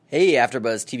Hey,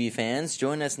 AfterBuzz TV fans,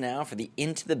 join us now for the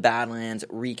Into the Badlands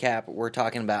recap. We're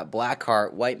talking about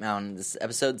Blackheart, White Mountain. This is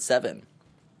episode 7.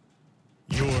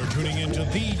 You're tuning into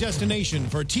the destination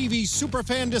for TV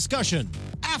superfan discussion,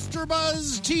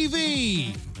 AfterBuzz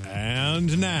TV.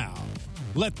 And now,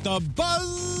 let the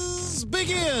buzz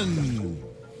begin.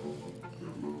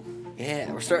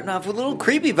 Yeah, we're starting off with little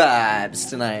creepy vibes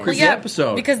tonight. Creepy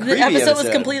episode. Because the Creepy episode was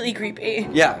episode. completely creepy.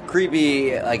 Yeah,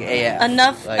 creepy like AF.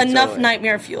 Enough totally.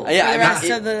 nightmare fuel for Yeah, the rest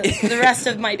of the rest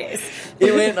of my days.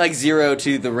 It went like 0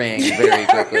 to the ring very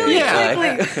quickly.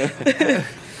 Really quickly.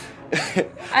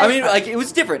 I mean, like, it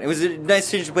was different. It was a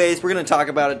nice change of pace. We're going to talk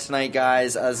about it tonight,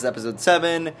 guys. This is episode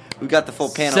 7. We've got the full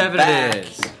panel 7 back. it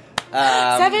is.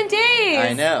 7 days.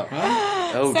 I know.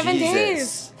 Oh, 7 Jesus.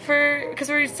 days. Because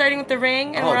we're starting with the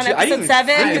ring and Oh, we're on gee, I didn't episode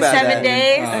 7 think with about 7 that.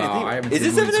 days. I haven't Is seen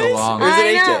it the 7 movie days? so long. Or is it I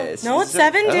 8 know. days? No, it's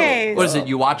 7 days. What is it?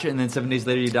 You watch it and then 7 days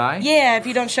later you die? Yeah, if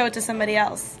you don't show it to somebody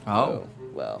else. Oh.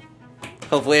 Well,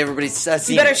 hopefully everybody's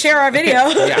seen You better it. share our video.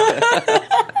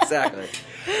 Exactly.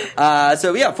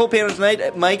 So, yeah, full panel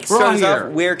tonight. Mike, We're start all us here.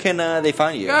 off. Where can they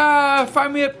find you?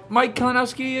 Find me at Mike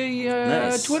Kalinowski,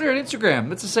 Nice. Twitter and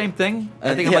Instagram. It's the same thing.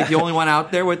 I think I'm yeah. like the only one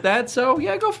out there with that, so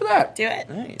yeah, go for that. Do it.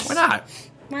 Nice. Why not?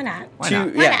 Why not? Why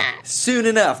not? Why Yeah, not? soon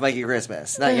enough, Mikey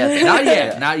Christmas. Not yet. Not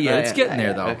yet. Not yet. It's yet. getting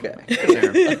there, though. Okay.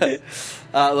 Getting there.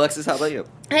 Alexis, how about you?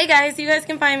 Hey guys, you guys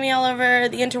can find me all over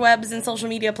the interwebs and social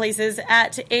media places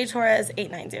at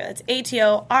atorres890. That's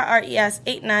ATORRES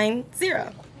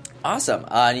 890. Awesome.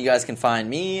 And you guys can find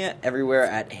me everywhere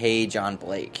at Hey John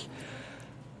Blake.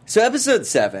 So episode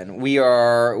 7, we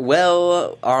are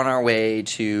well on our way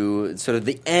to sort of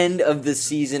the end of the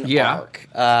season arc.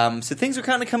 So things are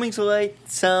kind of coming to light.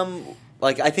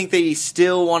 I think they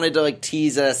still wanted to,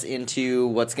 tease us into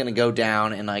what's going to go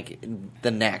down in,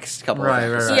 the next couple of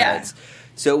episodes. Yeah.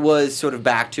 So it was sort of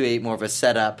back to more of a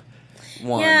setup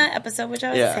one. Yeah, episode, which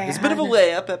I was sad. It's a bit of a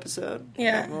layup episode.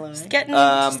 Yeah, not gonna lie. just getting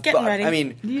but, ready. I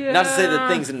mean, not to say that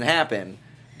things didn't happen,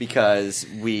 because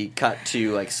we cut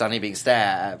to Sunny being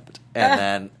stabbed, and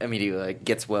then immediately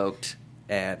gets woked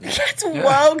and Gets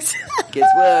woked.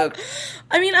 gets woked.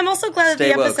 I mean, I'm also glad Stay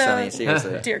that the woke, episode. Sonny.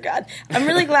 Seriously. Dear God, I'm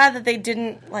really glad that they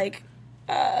didn't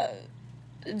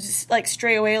just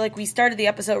stray away. We started the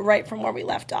episode right from where we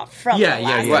left off from the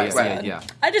last episode. Yeah.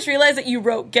 I just realized that you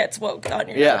wrote "gets woke" on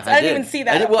your Yeah, notes. I didn't even see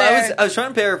that. I was trying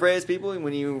to paraphrase people.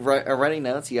 When you are writing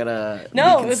notes, you gotta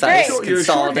No, be it was concise, great. You're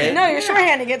consolidate. No, you're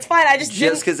shorthanding. It's fine. I just Just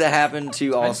didn't. because it happened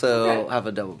to also have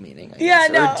a double meaning, I Yeah, guess,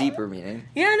 or no. a deeper meaning.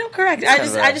 Yeah, no, correct. kind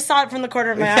of I just saw it from the corner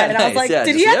of my eye, and I was Nice, like, yeah,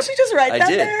 "Did he yep, actually just write I that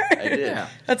did. there?" I did. Yeah.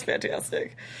 That's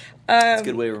fantastic. It's a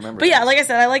good way to remember. But yeah, like I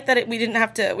said, I like that we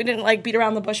didn't beat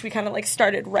around the bush. We kind of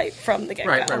started right from the get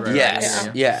go. Right. Yes,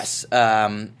 Yeah. yes.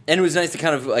 And it was nice to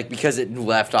kind of because it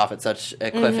left off at such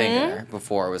a cliffhanger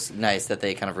before. It was nice that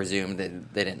they kind of resumed. They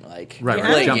didn't play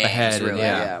jump games, ahead. really.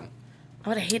 Yeah. I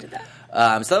would have hated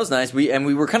that. So that was nice.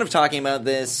 We were kind of talking about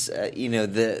this.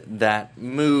 That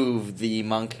move the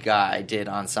monk guy did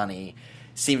on Sunny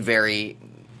seemed very.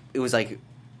 It was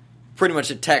pretty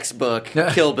much a textbook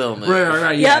Kill Bill move.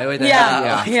 Right. Yep.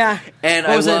 Yeah. And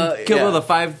What was I it? Kill Bill, the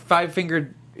yeah. five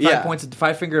fingered.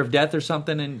 Five finger of death or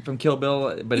something from Kill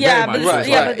Bill, but Yeah, very much. but Right,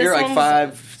 Yeah, right. but this You're one was-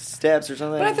 5 steps or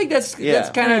something. But I think that's Yeah.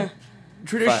 kind of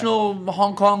traditional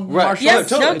Hong Kong Right. martial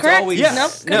Yes, arts. no, It's correct. always, Yes.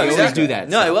 Nope. they always exactly. do that.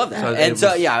 No, I love that. So and it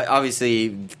so, was- yeah,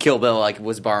 obviously, Kill Bill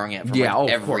was borrowing it from of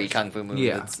every course. kung fu movie.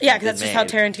 Yeah. That's Yeah, because that's been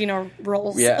just how made. Tarantino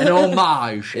rolls. Yeah. An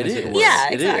homage. It as is. was. Yeah,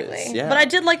 It exactly. is, yeah. But I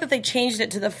did like that they changed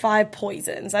it to the 5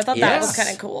 poisons. I thought that was kind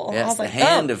of cool. I Yes, was the like,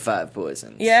 hand oh. of 5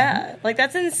 poisons. Yeah,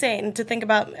 that's insane to think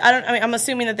about. I'm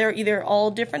assuming that they're either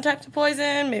all different types of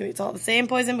poison. Maybe it's all the same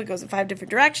poison, but goes in 5 different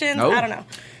directions. Nope. I don't know.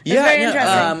 It's Yeah, very no,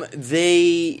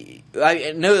 interesting.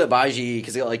 I know that Baiji,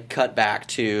 because it got cut back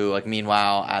to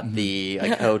meanwhile at the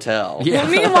hotel. Yeah.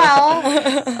 But meanwhile,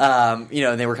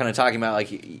 And they were kind of talking about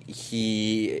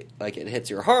he it hits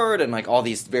your heart and all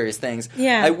these various things.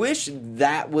 Yeah. I wish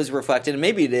that was reflected, and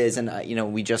maybe it is. And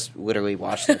we just literally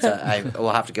watched it, so I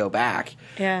will have to go back.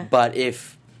 Yeah. But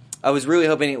if I was really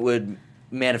hoping it would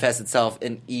manifest itself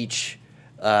in each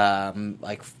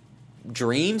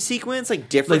dream sequence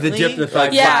differently, the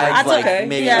five. Yeah, that's okay.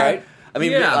 maybe Yeah. right. I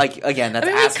mean, Yeah. again, that's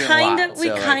we asking a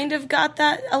lot. kind of got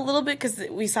that a little bit because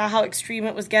we saw how extreme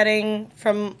it was getting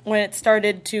from when it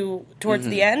started towards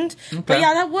the end. But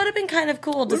yeah, that would have been kind of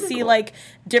cool to see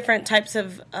different types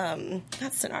of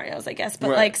not scenarios, I guess,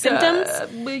 but Right. symptoms. I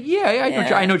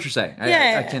know what you're saying.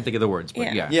 I can't think of the words,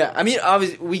 but Yeah. Yeah, I mean,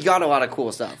 obviously, we got a lot of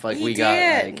cool stuff. We got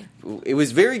did. it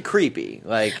was very creepy.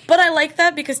 But I like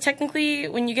that because technically,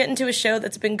 when you get into a show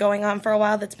that's been going on for a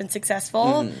while, that's been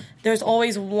successful, there's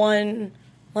always one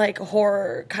like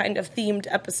horror kind of themed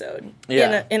episode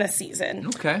in a season.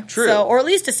 Okay, true. So, or at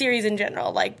least a series in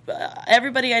general. Like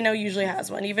everybody I know usually has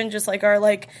one. Even just like our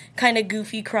like kind of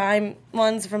goofy crime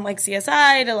ones from like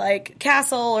CSI to like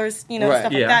Castle or stuff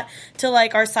like that to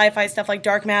like our sci-fi stuff like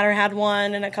Dark Matter had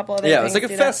one and a couple other. Yeah, things, it was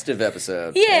like a festive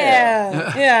episode.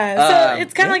 Yeah. So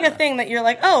it's kind of like a thing that you're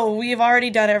like, oh, we've already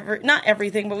done not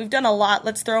everything, but we've done a lot.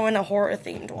 Let's throw in a horror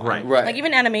themed one. Right. Like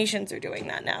even animations are doing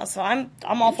that now. So I'm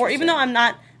all for it. Even though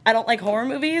I don't like horror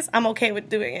movies, I'm okay with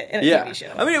doing it in a TV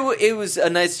show. I mean, it was a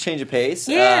nice change of pace.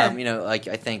 Yeah. Like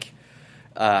I think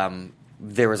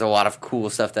there was a lot of cool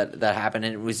stuff that happened,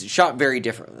 and it was shot very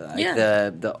differently.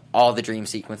 Like all the dream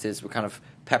sequences were kind of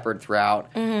peppered throughout,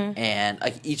 and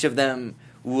like each of them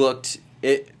looked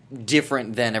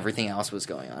different than everything else was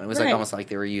going on. It was like almost like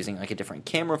they were using like a different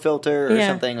camera filter or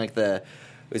something. Like it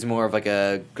was more of like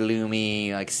a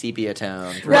gloomy like sepia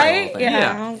tone. Right?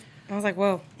 Yeah. I was like,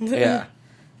 whoa. Yeah.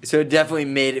 So it definitely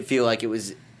made it feel like it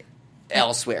was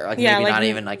elsewhere, like maybe not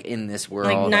even like in this world,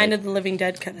 like Night of the Living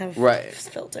Dead kind of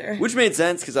filter, which made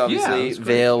sense because obviously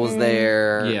Vale was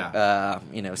there. Yeah,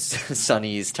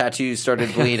 Sonny's tattoos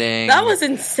started bleeding. That was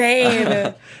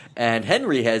insane. And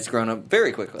Henry has grown up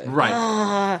very quickly.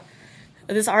 Right.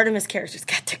 This Artemis character's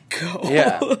got to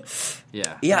go.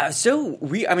 Yeah. So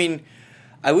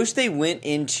I wish they went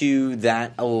into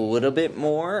that a little bit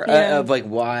more of like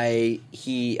why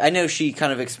I know she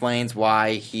kind of explains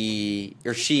why she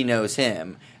knows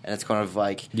him, and it's kind of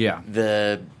like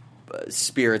the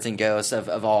spirits and ghosts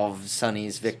of all of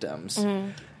Sonny's victims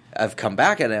have come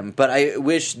back at him. But I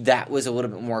wish that was a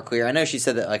little bit more clear. I know she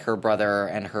said that like her brother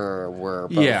and her were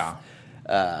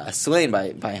both slain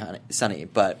by Sonny,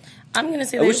 but I'm going to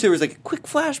say I wish there was like a quick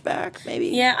flashback, maybe.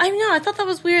 Yeah, I know. I thought that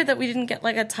was weird that we didn't get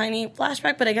like a tiny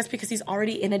flashback, but I guess because he's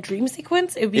already in a dream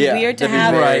sequence, it would be weird to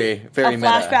have very a meta,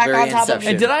 flashback very on top Inception. of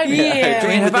And did I?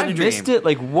 Have I dream. missed it?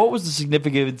 Like, what was the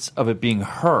significance of it being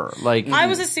her? Like, I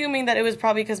was assuming that it was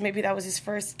probably because maybe that was his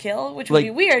first kill, which would be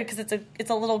weird because it's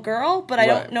a little girl, but I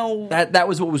don't know. That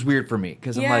was what was weird for me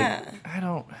because I'm like, I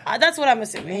don't. That's what I'm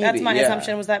assuming. Maybe, that's my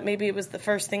assumption was that maybe it was the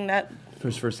first thing that.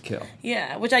 His first kill.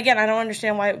 Yeah, which again, I don't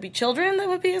understand why it would be children that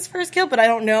would be his first kill, but I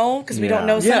don't know because we don't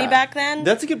know Sonny back then.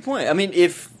 That's a good point. I mean,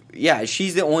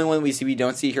 she's the only one we see. We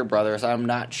don't see her brother, so I'm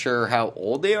not sure how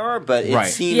old they are, but it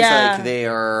seems like they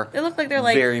are. They look like they're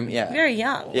like very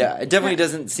young. Yeah, it definitely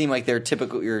doesn't seem like they're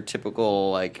your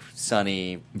typical like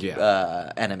Sonny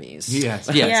enemies. Yes,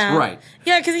 right.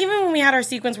 Yeah, because even when we had our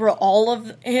sequence where all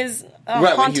of his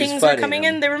hauntings are coming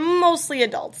in, they were mostly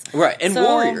adults, right? And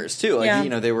warriors too. Like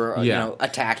they were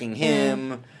attacking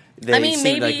him. They seemed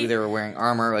maybe like they were wearing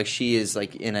armor. Like she is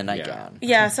like in a nightgown.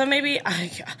 Yeah, so maybe I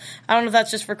don't know if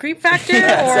that's just for creep factor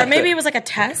or maybe it was like a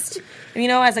test.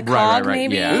 As a cog,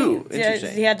 maybe. Yeah. Ooh,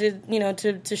 interesting. He had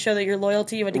to to show that your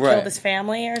loyalty, you had to kill this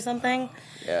family or something.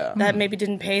 Yeah, that maybe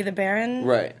didn't pay the Baron.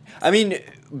 Right. I mean,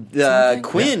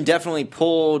 Quinn definitely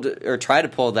pulled or tried to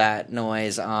pull that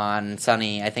noise on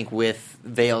Sonny. I think with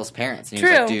Vale's parents, and he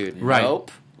was like, "Dude,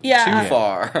 nope." Yeah. Too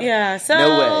far. Yeah. So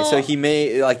no way. So he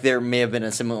there may have been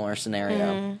a similar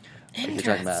scenario. Like you're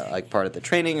talking about like part of the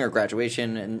training or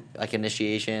graduation and like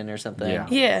initiation or something.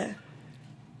 Yeah.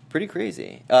 Pretty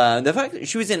crazy. The fact that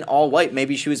she was in all white,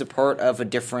 maybe she was a part of a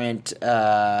different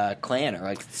clan or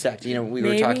like sect. We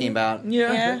were talking about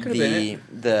the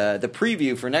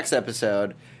preview for next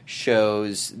episode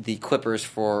shows the Clippers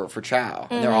for Chow.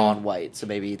 And they're all in white, so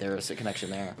maybe there's a connection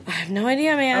there. I have no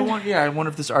idea, man. I wonder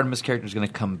if this Artemis character is going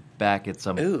to come back at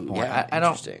some point. Yeah, I don't.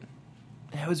 Interesting.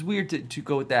 It was weird to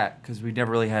go with that because we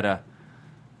never really had a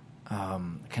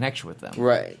connection with them.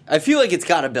 Right. I feel like it's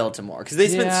got to build to more because they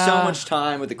spent so much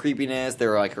time with the creepiness. They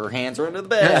were like, her hands are under the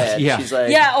bed. She's like,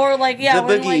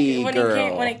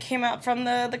 when it came out from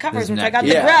the covers, which I got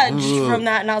the grudge from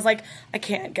that, and I was like, I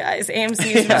can't, guys.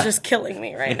 AMC is just killing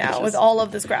me right now with all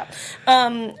of this crap.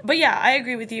 But yeah, I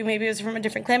agree with you. Maybe it was from a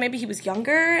different clan. Maybe he was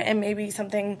younger, and maybe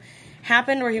something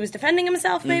happened where he was defending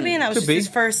himself, maybe, and that was just his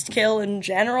first kill in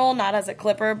general, not as a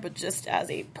Clipper, but just as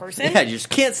a person. Yeah, you just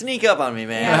can't sneak up on me,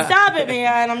 man. Yeah, stop it,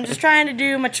 man. I'm just trying to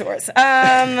do my chores.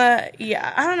 I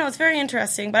don't know. It's very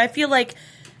interesting, but I feel like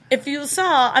if you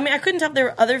saw, I couldn't tell if there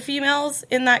were other females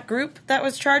in that group that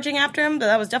was charging after him, but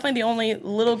that was definitely the only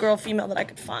little girl female that I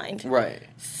could find. Right.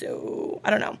 So,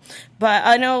 I don't know. But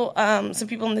I know some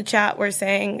people in the chat were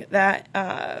saying that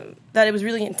it was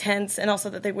really intense and also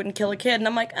that they wouldn't kill a kid. And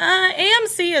I'm like,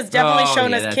 AMC has definitely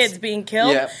shown us kids being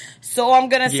killed. Yeah. So I'm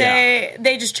going to say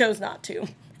they just chose not to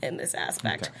in this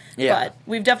aspect. Okay. Yeah. But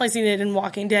we've definitely seen it in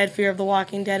Walking Dead, Fear of the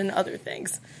Walking Dead, and other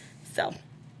things. So...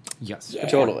 Yes,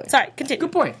 totally. Sorry, continue.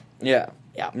 Good point. Yeah.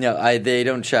 Yeah. No, they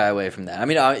don't shy away from that. I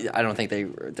mean, I don't think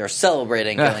they're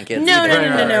celebrating killing kids. No. either.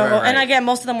 Right. And again,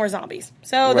 most of them were zombies.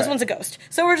 So this one's a ghost.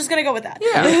 So we're just going to go with that.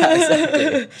 Yeah. Exactly.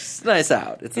 It's nice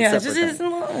out. It's a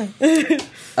separate thing.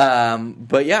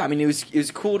 But yeah, I mean, it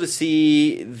was cool to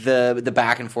see the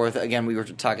back and forth. Again, we were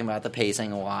talking about the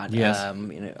pacing a lot. Yes.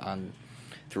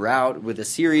 Throughout with the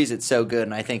series, it's so good,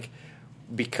 and I think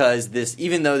because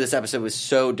even though this episode was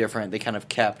so different, they kind of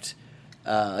kept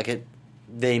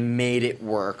they made it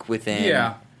work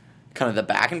within kind of the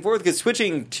back and forth, because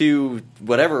switching to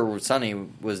whatever Sunny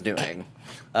was doing,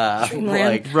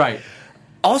 Right.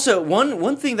 Also,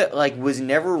 one thing that was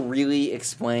never really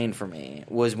explained for me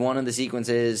was one of the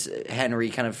sequences. Henry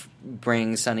kind of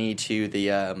brings Sunny to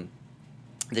the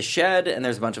shed, and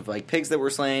there's a bunch of pigs that were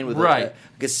slain with a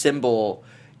symbol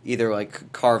either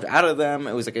carved out of them.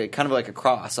 It was kind of like a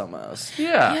cross almost.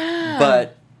 Yeah.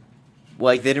 But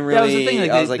they didn't really. That was the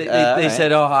thing. I was they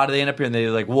said, "Oh, how do they end up here?" And they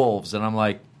were wolves, and I'm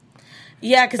like,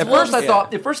 yeah, because at first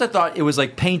I thought it was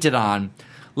painted on,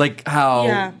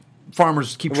 how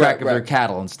farmers keep track of their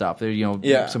cattle and stuff.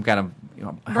 They're some kind of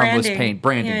harmless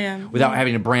branding without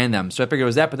having to brand them. So I figured it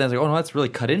was that, but then I was like, oh no, that's really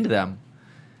cut into them.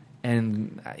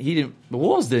 And the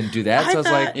wolves didn't do that. So I was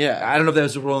like, I don't know if that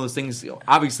was one of those things.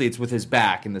 Obviously, it's with his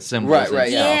back and the symbols.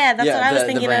 Right. Yeah, that's what I was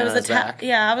thinking. It was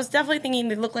I was definitely thinking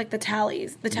they look like the tally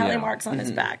marks on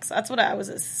his back. So that's what I was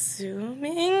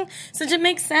assuming. So it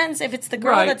makes sense if it's the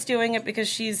girl that's doing it because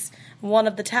she's one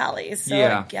of the tallies. So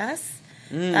I guess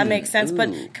that makes sense. But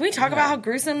can we talk about how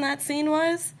gruesome that scene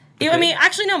was? I mean,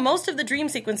 actually, no. Most of the dream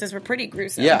sequences were pretty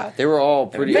gruesome. Yeah, they were all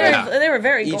pretty. They were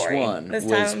very each gory. one this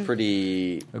was time.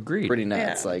 pretty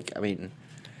nuts. Yeah.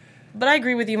 But I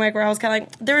agree with you, Mike. Where I was kind of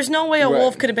there was no way a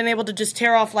wolf could have been able to just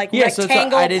tear off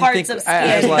rectangle parts of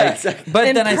skin.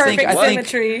 But then I think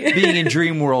symmetry. Being in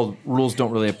dream world, rules don't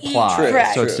really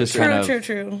apply. So it's just kind of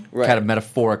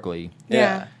metaphorically.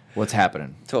 Yeah. What's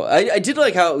happening? So I did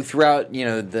like how throughout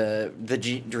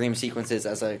the dream sequences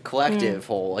as a collective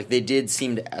whole, they did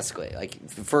seem to escalate.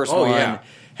 The first one,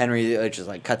 Henry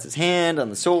just cuts his hand on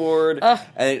the sword, and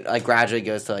it gradually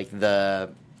goes to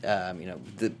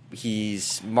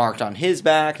he's marked on his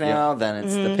back now. Then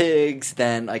it's the pigs.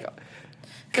 Then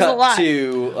cut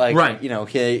to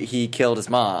he killed his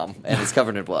mom and is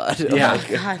covered in blood.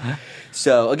 God.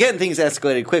 So again, things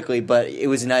escalated quickly, but it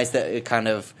was nice that it kind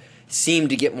of seemed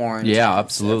to get more intense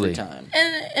absolutely. every time.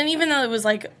 And even though it was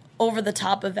over the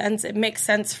top events, it makes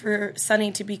sense for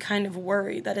Sunny to be kind of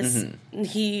worried that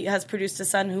he has produced a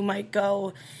son who might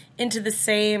go into the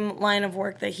same line of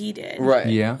work that he did. Right.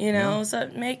 Yeah. So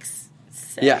it makes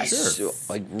sense. Yeah, so,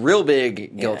 real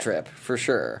big guilt trip for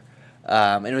sure.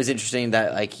 And it was interesting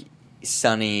that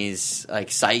Sunny's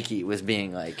psyche was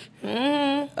being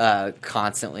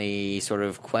constantly sort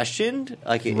of questioned.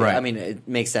 I mean, it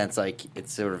makes sense.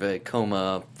 It's sort of a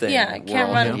coma thing.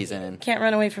 Yeah, world he's in. Can't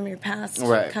run away from your past,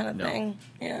 kind of thing.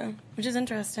 Yeah, which is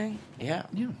interesting. Yeah.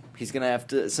 He's gonna have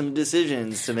some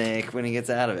decisions to make when he gets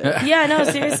out of it. Yeah, no,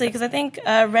 seriously, because I think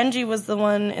Renji was the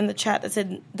one in the chat that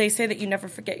said they say that you never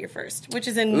forget your first, which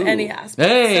is in any aspect.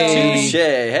 Hey, touche.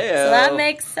 Hey, so that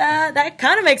makes that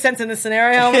kind of makes sense in this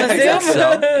scenario. I'm gonna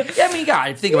assume. Yeah, I mean,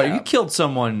 God, think about it. You killed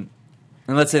someone,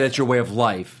 and let's say that's your way of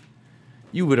life.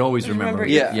 You would always remember.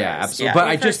 Yeah, absolutely. Yeah, but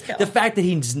I just the fact that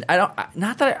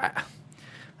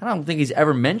I don't think he's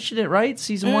ever mentioned it, right?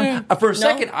 Season 1. For a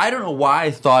second, I don't know why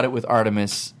I thought it with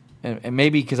Artemis, and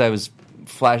maybe because I was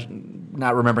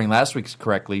not remembering last week's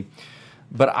correctly,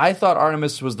 but I thought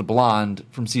Artemis was the blonde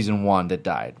from season 1 that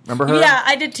died. Remember her? Yeah,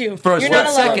 I did too. For a split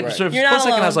second,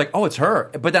 I was like, oh, it's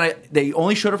her. But then they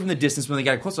only showed her from the distance when they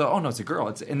got close. Oh, no, it's a girl.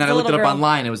 And then I looked it up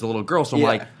online. It was a little girl. So I'm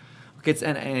like, okay.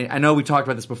 And I know we talked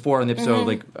about this before in the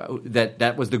episode,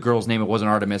 that was the girl's name. It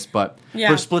wasn't Artemis. But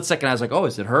for a split second, I was like, oh,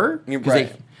 is it her? Because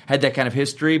they had that kind of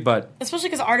history, but especially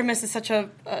because Artemis is such a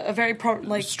very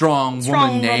strong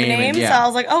woman name. So I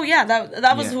was like, oh yeah,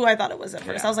 that was who I thought it was at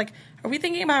first. I was like, are we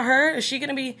thinking about her? Is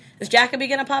Jacoby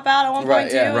gonna pop out at one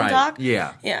point too and talk?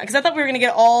 Yeah, because I thought we were gonna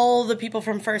get all the people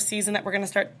from first season that were gonna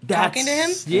start talking to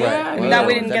him. Yeah, no,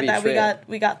 we didn't get that.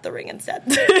 We got the ring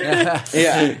instead.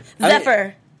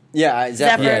 Zephyr.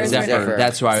 Zephyr.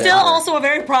 That's why. Still also a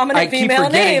very prominent female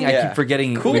name. I keep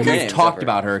forgetting. Cool we've talked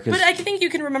about her. But I think you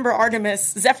can remember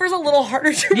Artemis. Zephyr's a little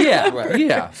harder to remember.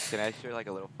 Yeah. Can I share a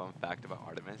little fun fact about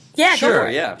Artemis? Yeah, sure. Go for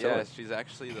it. Yeah, she's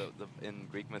actually in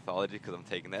Greek mythology, because I'm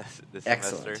taking this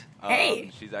Excellent. semester.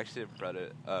 Hey. She's actually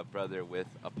a brother with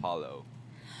Apollo.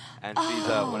 And she's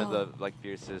one of the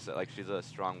fiercest. She's a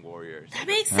strong warrior. That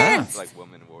makes sense.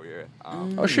 Woman warrior.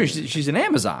 Sure. She's an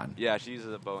Amazon. Yeah, she's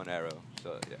a bow and arrow.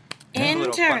 So yeah.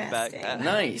 Interesting.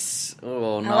 Nice.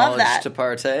 Oh, knowledge to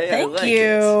partay. Thank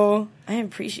you. I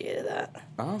appreciated that.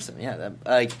 Awesome. Yeah.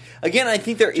 Again, I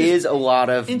think there is a lot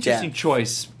of interesting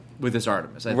choice with this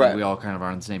Artemis. I think we all kind of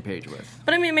are on the same page with.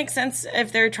 But I mean, it makes sense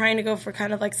if they're trying to go for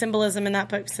kind of symbolism in that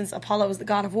book, since Apollo is the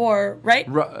god of war, right?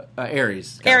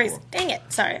 Ares. Ares. Dang it.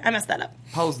 Sorry, I messed that up.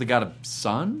 Apollo's the god of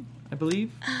sun, I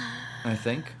believe. I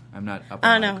think. I'm not up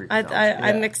on no, Greek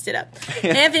I mixed it up.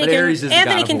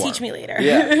 Anthony can teach me later.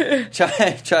 Yeah.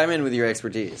 Chime in with your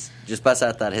expertise. Just bust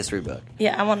out that history book.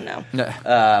 Yeah, I want to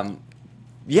know.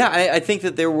 I think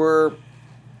that there were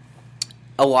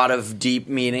a lot of deep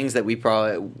meanings that we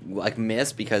probably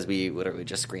missed because we literally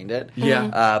just screened it.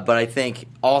 Yeah. But I think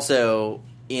also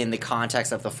in the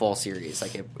context of the full series,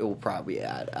 it will probably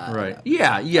add. Right.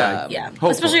 Yeah.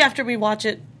 Especially after we watch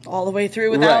it all the way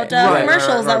through without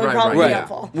commercials, that would probably be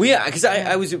helpful. Well, yeah, because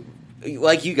I was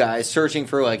like you guys searching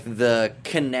for the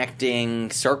connecting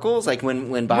circles,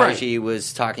 when Baiji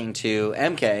was talking to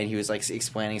MK and he was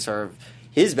explaining sort of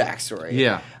his backstory.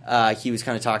 Yeah. He was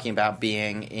kind of talking about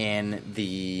being in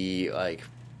the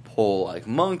whole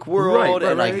monk world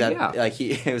and that.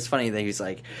 It was funny that he was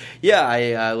like, "Yeah,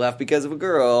 I left because of a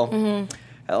girl." Mm-hmm.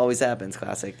 That always happens.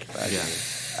 Classic.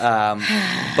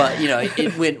 But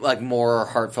it went more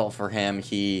heartfelt for him.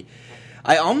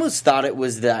 I almost thought it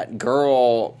was that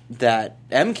girl that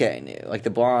MK knew, the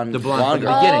blonde girl.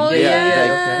 Beginning.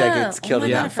 That gets killed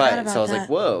in that fight. So I was like,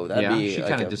 "Whoa, that'd be she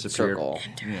kind of disappeared." Circle.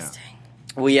 Interesting.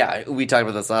 Well, yeah, we talked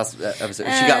about this last episode.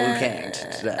 She got Liu Kang'd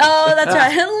today. Oh, that's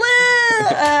right. Hello!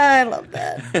 I love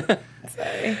that.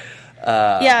 Sorry.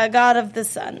 God of the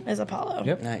sun is Apollo.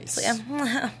 Yep. Nice. So,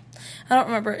 I don't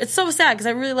remember. It's so sad because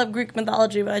I really love Greek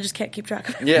mythology, but I just can't keep track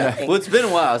of it. Yeah. Well, it's been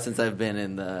a while since I've been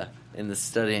in the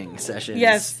studying sessions.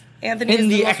 Yes. Anthony in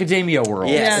the academia world,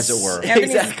 yes, as it were.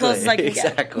 Anthony's as close as I can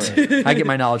get. Exactly. I get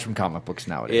my knowledge from comic books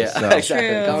nowadays. Yeah, so exactly.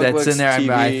 That's books, in there. TV.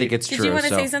 I think it's true. true. Did you want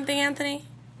to say something, Anthony?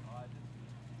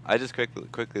 I just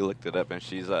quickly looked it up, and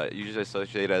she's usually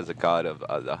associated as a god of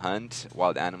the hunt,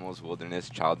 wild animals, wilderness,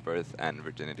 childbirth, and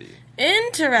virginity.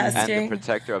 Interesting. And the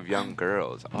protector of young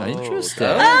girls. Interesting.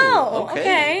 Oh,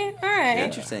 okay. All right.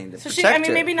 Interesting. So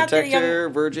maybe not the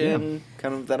young virgin,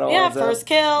 kind of that all. Yeah, first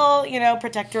kill.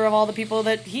 Protector of all the people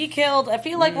that he killed. I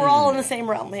feel like we're all in the same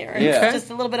realm here. Yeah. Just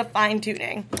a little bit of fine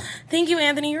tuning. Thank you,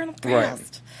 Anthony. You're the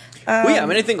best.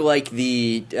 I think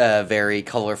the very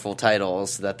colorful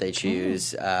titles that they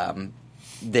choose,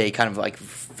 they kind of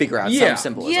figure out some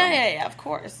symbolism. Yeah, of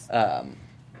course.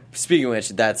 Speaking of which,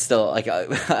 that's still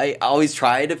I always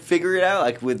try to figure it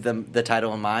out with the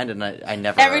title in mind, and I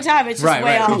never. Every time it's just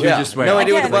way off. Yeah. Just way no off.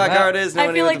 idea what the Black Heart is. No I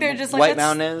feel idea like what they're the just White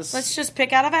Mountain is. Let's just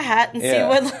pick out of a hat and see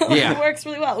what works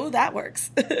really well. Ooh, that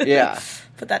works. Yeah.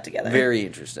 Put that together. Very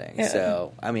interesting. Yeah.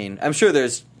 So, I'm sure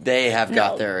they have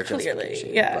got their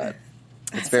justification. Yeah.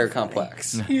 But it's very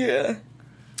complex. Yeah.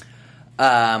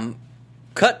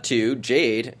 Cut to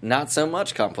Jade, not so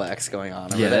much complex going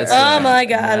on over there. Oh my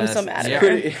god, I'm so mad at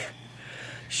her.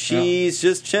 She's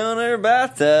just chilling in her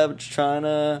bathtub, trying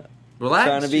to relax.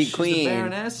 Trying to be she's queen. She's the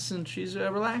Baroness, and she's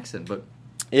relaxing, but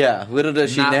little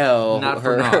does she know not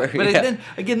her. But then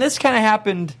again, this kind of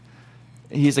happened.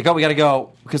 He's like, "Oh, we got to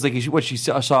go," because she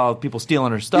saw people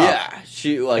stealing her stuff. Yeah,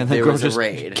 she and there was just a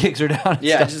raid. Kicks her down.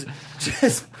 Yeah,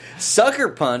 just sucker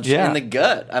punch in the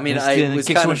gut. I was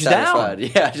kind of satisfied.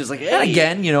 Down. Yeah, just hey. And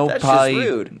again, that's probably just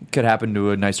rude. Could happen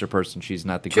to a nicer person. She's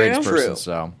not the greatest person,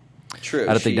 so true.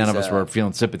 I don't think none of us were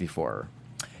feeling sympathy for her.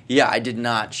 Yeah, I did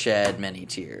not shed many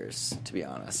tears, to be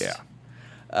honest. Yeah,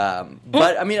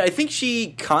 but I think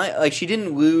she she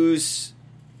didn't lose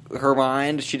her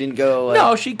mind. She didn't go.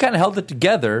 No, she kind of held it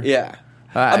together. Yeah.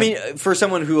 For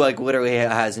someone who literally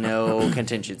has no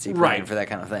contingency plan for that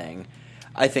kind of thing,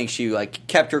 I think she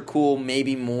kept her cool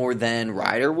maybe more than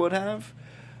Ryder would have.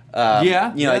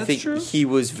 I think true. He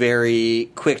was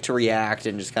very quick to react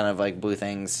and just kind of blew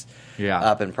things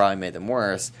up and probably made them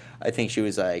worse. I think she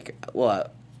was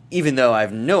even though I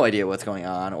have no idea what's going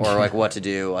on or what to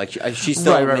do, she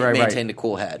still maintained a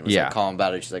cool head. Was calm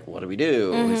about it. She's like, "What do we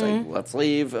do?" Mm-hmm. He's like, "Let's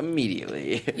leave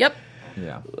immediately." Yep.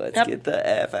 Yeah. Let's get the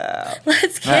F out.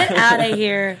 Let's get out of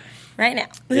here right now.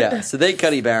 Yeah. So they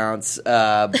cutty bounce,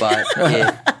 but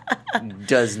it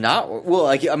does not. Well,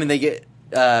 they get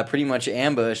pretty much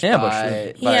ambushed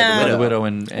by the widow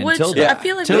and Tilda. I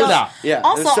feel like Tilda. Yeah,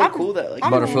 also, it was so cool that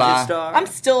Butterfly. I'm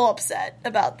still upset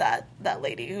about that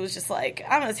lady who was just like,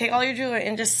 I'm going to take all your jewelry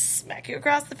and just smack you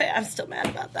across the face. I'm still mad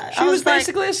about that. She was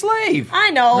basically a slave.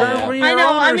 I know. I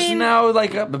know. I mean, now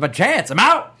like a chance. I'm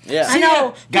out. Yeah, I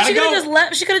know. But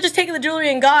she could have just taken the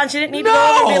jewelry and gone. She didn't need to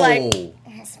go and be like,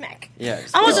 smack. Yeah,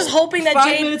 I was just hoping that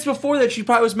 5 minutes before that, she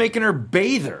probably was making her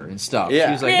bather and stuff. Yeah.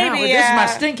 She was like, this is my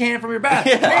stink hand from your bath.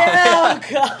 Oh,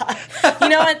 God. You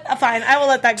know what? Fine. I will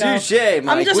let that go. Touché,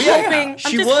 Mike. I'm just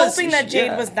hoping that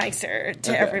Jade was nicer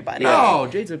to everybody. No,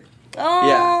 Jade's a... Jade's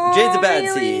a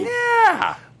bad seed.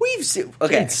 Yeah. We've seen...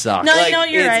 Okay. Jade sucks. No,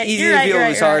 you're right. It's easy to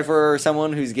feel sorry for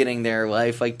someone who's getting their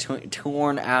life like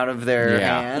torn out of their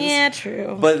hands. Yeah,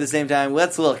 true. But at the same time,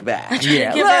 let's look back. I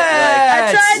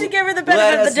tried to give her the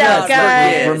benefit of the doubt,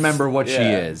 guys. Remember what she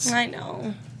is. I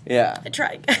know. Yeah. I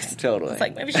tried, guys. Totally. It's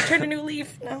like, maybe she turned a new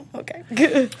leaf. No? Okay.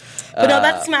 But no,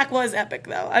 that smack was epic,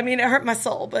 though. I mean, it hurt my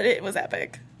soul, but it was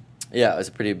epic. Yeah, it was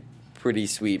a pretty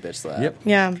sweet bitch slap. Yep.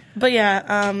 Yeah. But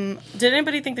yeah, did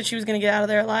anybody think that she was going to get out of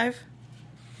there alive?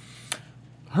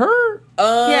 Her?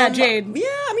 Yeah, Jade. Yeah,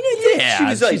 I mean, I think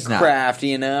she was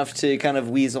crafty enough to kind of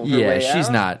weasel her way out. She's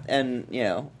not. And,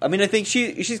 I mean, I think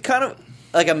she's kind of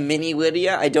like a mini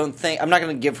Lydia. I'm not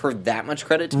going to give her that much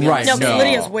credit, to be honest. No, because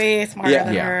Lydia's way smarter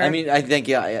than her. I mean, I think,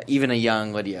 even a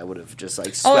young Lydia would have just,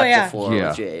 like, swept the floor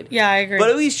with Jade. Yeah, I agree. But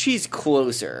at least she's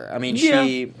closer. I mean,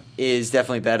 she is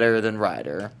definitely better than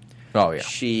Ryder. Oh, yeah.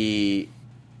 She,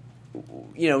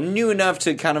 knew enough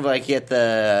to kind of, like,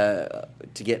 to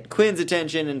get Quinn's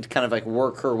attention and to kind of, like,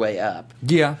 work her way up.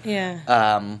 Yeah.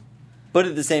 Yeah. But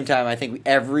at the same time, I think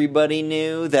everybody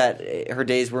knew that her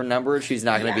days were numbered. She's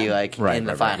not going to be, like, in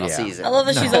the final season. I love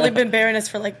that she's only been Baroness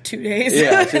for, like, 2 days.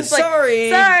 Yeah, it's sorry,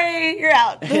 you're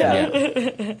out.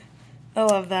 Yeah. I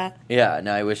love that. Yeah,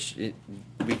 no, I wish we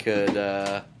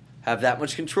could have that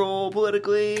much control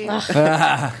politically,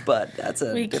 but that's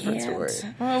a different story.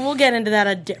 Well, we'll get into that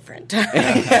a different time.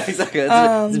 Yeah, exactly.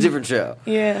 It's a different show.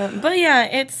 Yeah, but yeah,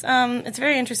 it's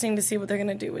very interesting to see what they're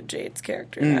going to do with Jade's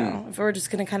character now. If we're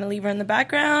just going to kind of leave her in the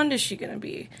background, is she going to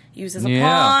be used as a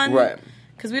pawn? Right.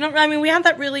 Because we had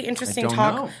that really interesting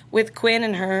talk with Quinn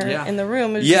and her in the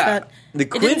room. It was just that it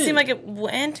didn't seem like it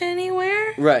went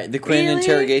anywhere. Right, the Quinn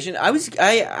interrogation.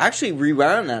 I actually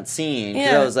rewound that scene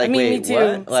because I was like, wait, me too.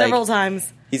 what? Like, several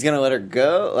times. He's gonna let her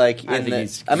go?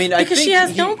 Because she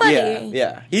has nobody.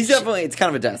 Yeah. He's definitely, it's kind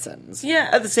of a death sentence. Yeah.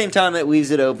 At the same time, it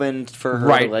leaves it open for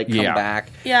her to, like, come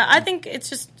back. Yeah, I think it's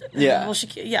just, I was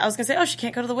gonna say, she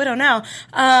can't go to the widow now.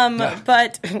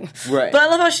 But I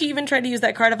love how she even tried to use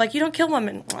that card of, like, you don't kill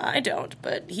women. Well, I don't,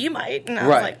 but he might. And I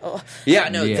was like, oh. Yeah,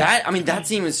 no, that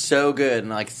scene was so good and,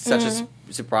 like, such a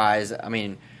surprise. I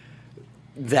mean,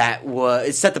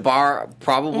 it set the bar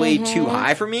probably too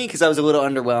high for me because I was a little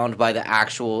underwhelmed by the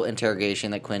actual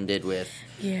interrogation that Quinn did with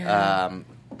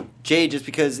Jade, just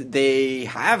because they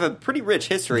have a pretty rich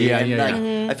history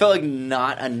I felt like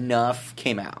not enough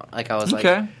came out. Like I was like,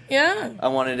 I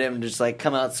wanted him to just like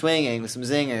come out swinging with some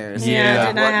zingers. Yeah,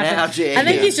 what now, Jade? I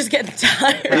think he's just getting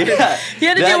tired. He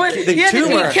had to deal with he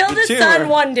killed his son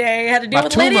one day. He had to deal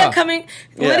with Lydia coming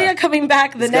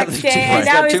back the next day, and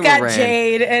now he's got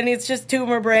Jade, and it's just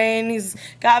tumor brain. He's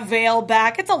got Vale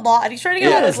back. It's a lot. He's trying to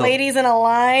get all those ladies in a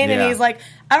line, and he's like,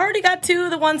 I've already got 2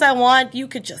 of the ones I want. You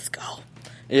could just go.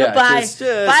 Yeah, bye,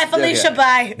 Felicia. Bye, Felicia.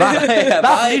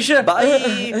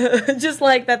 Bye. Just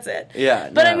like that's it. Yeah,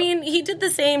 but I mean, he did the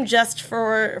same just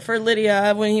for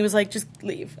Lydia when he was like, "Just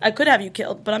leave. I could have you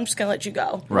killed, but I'm just gonna let you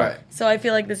go." Right. So I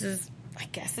feel like this is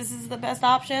the best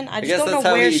option. I just don't that's know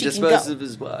how where he she can disposed go. of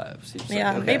his wives.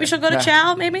 Yeah, maybe she'll go to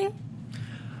Chow. Maybe.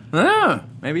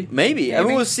 Maybe. I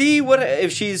mean, we'll see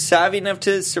if she's savvy enough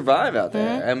to survive out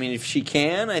there. I mean, if she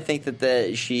can, I think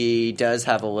that she does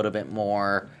have a little bit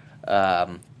more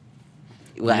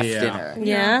left in her.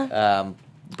 Yeah.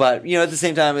 But at the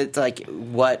same time, it's like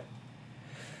I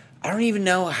don't even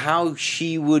know how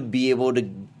she would be able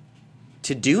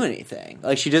to do anything.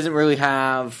 Like, she doesn't really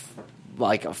have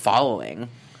like a following.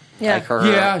 Yeah. Like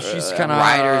her. She's kind of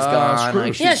Ryder's gone.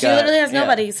 Like, she literally has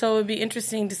nobody. So it would be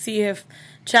interesting to see if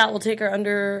Chat will take her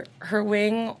under her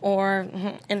wing or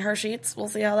in her sheets. We'll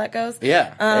see how that goes. Yeah.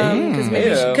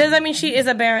 Because she is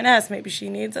a baroness. Maybe she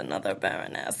needs another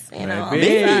baroness.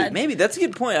 Maybe that's a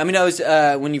good point. I mean, I was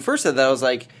when you first said that, I was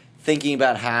like thinking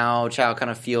about how Chow kind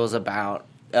of feels about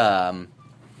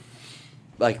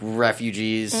like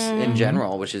refugees in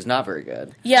general, which is not very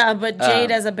good. Yeah, but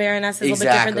Jade as a baroness is a little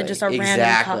bit different than just a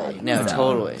random cop. No,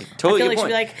 totally. I feel like she'd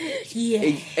be like,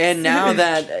 yeah. And now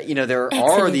that there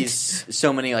are these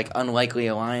so many like unlikely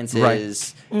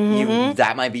alliances,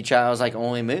 that might be Chow's like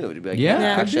only move to be like,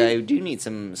 actually, I do need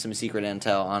some secret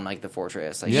intel on like the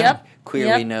fortress. Like, she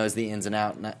clearly knows the ins and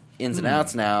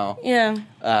outs now. Yeah.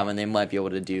 And they might be able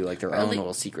to do like their own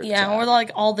little secret. Yeah, or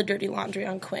like all the dirty laundry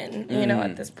on Quinn.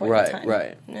 At this point in time.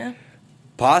 Right. Yeah.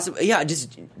 Possibly. Yeah.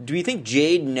 Just do you think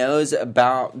Jade knows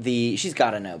about she's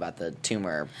got to know about the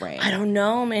tumor brain? I don't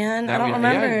know, man. I don't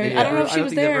remember. I don't know if she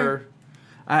was there.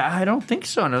 I don't think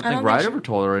so. I don't think Ryder ever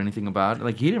told her anything about it.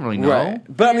 Like, he didn't really know. Right.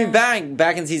 But, I mean,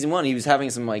 back in Season 1, he was having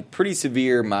some, like, pretty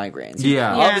severe migraines.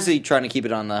 Obviously trying to keep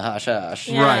it on the hush-hush.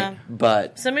 Yeah. Right.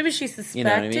 But... So maybe she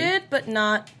suspected, but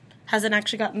hasn't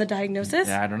actually gotten the diagnosis?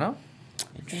 Yeah, I don't know.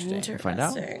 Interesting. Find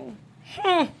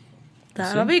out.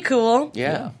 That'll be cool.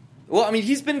 Yeah. Well, I mean,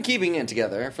 he's been keeping it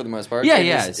together for the most part. Yeah,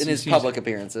 in his public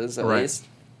appearances, at least.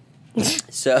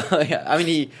 So, yeah. I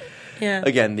mean,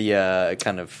 again, the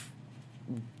kind of...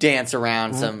 dance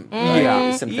around some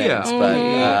things,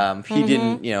 but he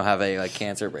didn't, have a like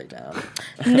cancer breakdown.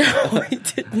 No, he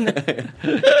didn't.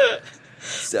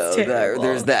 So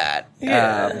there's that.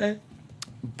 Yeah.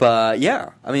 But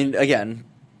yeah, I mean, again,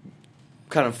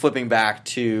 kind of flipping back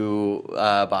to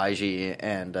Baiji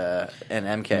and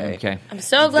MK. Okay. I'm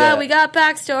so glad we got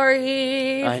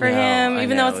backstory for him,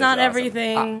 even though it's not awesome.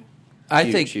 Everything. I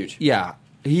think huge. Yeah,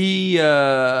 he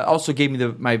also gave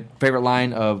me my favorite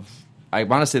line of. I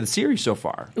want to say the series so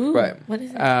far. Ooh, right. What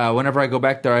is it? Whenever I go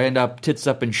back there, I end up tits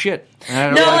up and shit. And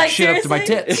I don't like shit up to my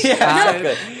tits.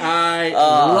 I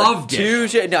loved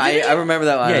it. I remember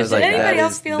that line. Yeah, I was did like, anybody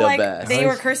else feel like best. they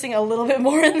were cursing a little bit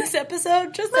more in this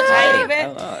episode? Just a tiny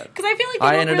bit? Because I feel like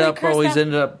I ended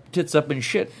up tits up and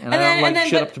shit. And I don't like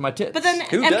shit up to my tits. But then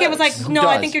MK was like, no,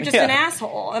 I think you're just an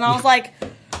asshole. And I was like,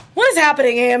 what is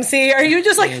happening, AMC? Are you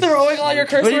just like throwing all your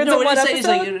curse words in one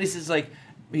episode? This is like...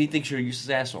 He thinks you're a useless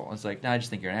asshole. It's like, no, I just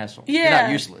think you're an asshole. Yeah. You're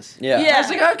not useless. Yeah. I was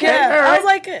like, okay, all right. I was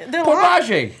like,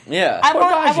 Portage. Yeah.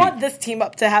 I want this team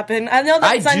up to happen. I know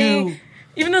that Sunny,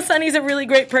 even though Sunny's a really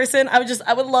great person, I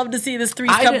would love to see this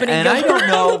Three's Company go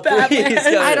around the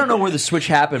Batman. I don't know where the switch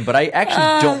happened, but I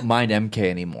actually don't mind MK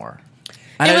anymore.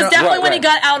 It was definitely when he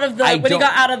got out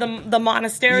of the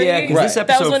monastery. Yeah, because this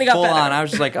episode full on, I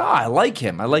was just like, I like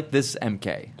him. I like this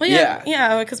MK. Well,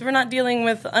 yeah, because we're not dealing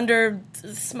with under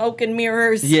smoke and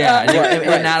mirrors. Yeah,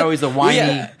 and not always the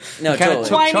whiny. No, totally.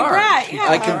 Took whiny charge. Brat, yeah.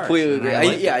 I completely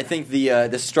agree. I think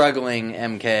the struggling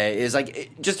MK is like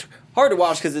just hard to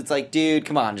watch because it's like, dude,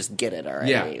 come on, just get it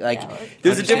already. Yeah.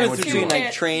 There's a difference between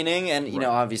like training and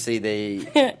obviously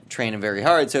they train him very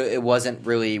hard, so it wasn't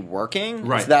really working.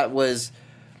 Right. So that was.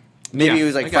 Maybe it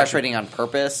was like frustrating on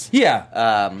purpose.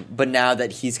 Yeah. But now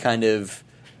that he's kind of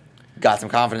got some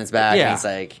confidence back, he's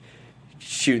like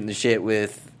shooting the shit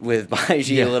with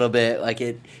Baiji a little bit. Like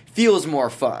it feels more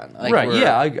fun. Like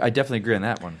I definitely agree on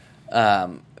that one.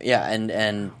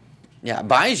 And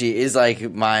Baiji is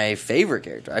like my favorite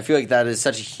character. I feel like that is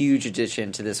such a huge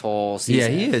addition to this whole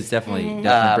season. Yeah, he is definitely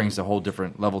brings a whole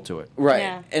different level to it. Right.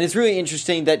 Yeah. And it's really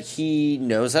interesting that he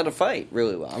knows how to fight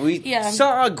really well. We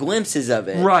saw glimpses of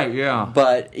it. Right, yeah.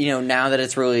 But, now that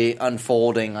it's really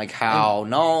unfolding, like how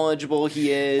knowledgeable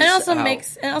he is. It also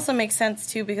makes sense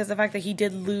too because the fact that he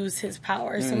did lose his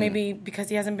power. So maybe because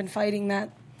he hasn't been fighting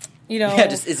that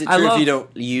is it true if you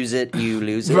don't use it, you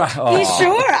lose it? Right.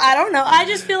 Sure, I don't know. I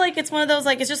just feel like it's one of those,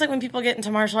 like, it's just like when people get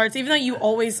into martial arts, even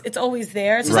though it's always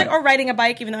there. It's just like, or riding a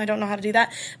bike, even though I don't know how to do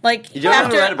that. Like, you don't know how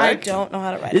to ride a bike? I don't know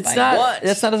how to ride a bike.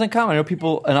 That's not as uncommon. I know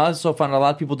people, and I also found a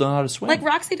lot of people don't know how to swim. Like,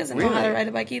 Roxy doesn't know how to ride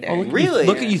a bike either. Oh, really?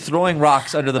 Look at you throwing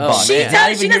rocks under the bus. She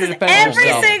does it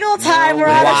every single time we're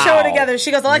on a show together.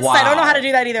 She goes, Alexis, I don't know how to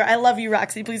do that either. I love you,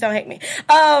 Roxy. Please don't hate me.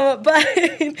 But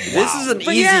this is an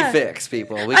easy fix,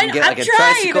 people. We can get like a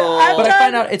tricycle. But I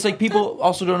find out it's like people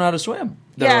also don't know how to swim.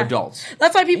 That are adults.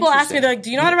 That's why people ask me, they're like,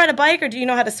 do you know how to ride a bike or do you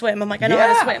know how to swim? I'm like, I know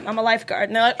how to swim. I'm a lifeguard.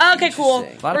 And they're like, oh, okay, cool. A lot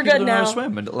of people We're good don't know now. how to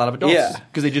swim, but a lot of adults.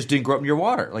 Because they just didn't grow up near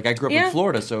water. Like, I grew up in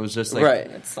Florida, so it was just like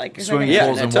It's like swimming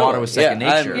pools and water was second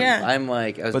nature. I'm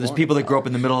like, but there's people that grow up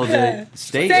in the middle of the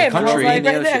state, the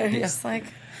country. Just like,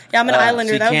 I'm an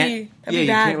islander. That would be You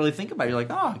can't really think about it. You're like,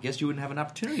 I guess you wouldn't have an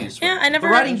opportunity to swim. Yeah, I never.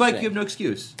 But riding bike, you have no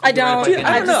excuse. I don't.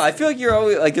 I don't know. I feel like you're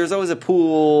always like there's always a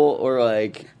pool or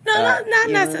like. No, not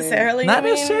necessarily. Not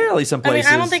necessarily. Some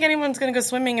places. I don't think anyone's going to go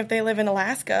swimming if they live in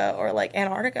Alaska or like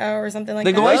Antarctica or something like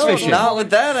that. They go ice fishing. Not with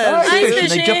that. Ice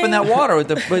fishing. They jump in that water with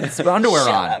the underwear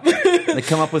on. They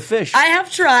come up with fish. I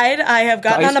have tried. I have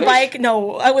gotten on a bike.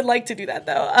 No, I would like to do that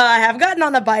though. I have gotten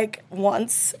on a bike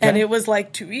once, and it was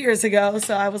like 2 years ago.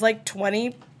 So I was like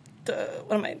 20.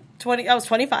 What am I? 20. I was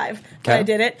 25 when I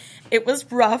did it. It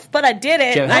was rough, but I did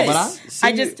it. Do you have a helmet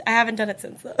on? I haven't done it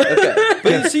since though. Okay,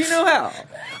 but so you know how.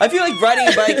 I feel like riding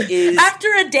a bike is after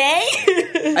a day.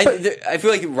 I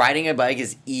feel like riding a bike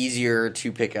is easier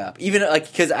to pick up, even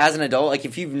like because as an adult, like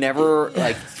if you've never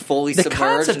like fully the submerged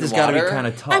concept in has water, got to be kind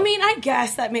of tough. I mean, I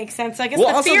guess that makes sense. I guess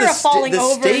well, the fear of falling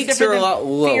over is stakes different are a lot than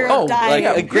lower. fear of dying.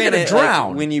 Like, granted, drown.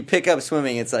 like, when you pick up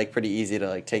swimming, it's like pretty easy to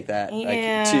like take that.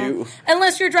 Yeah. Like, to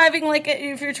unless you're driving like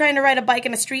if you're trying to ride a bike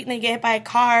in a street and then you get hit by a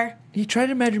car. You try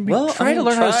to imagine. Well, try to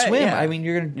learn how to swim. yeah. I mean,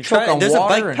 you're going to choke on there's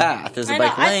water. There's a bike path. There's a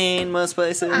bike lane. Most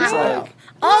places. All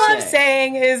I'm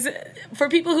saying is, for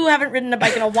people who haven't ridden a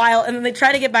bike in a while and then they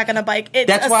try to get back on a bike,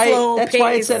 it's slow pace. That's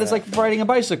why it said it's like riding a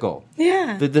bicycle.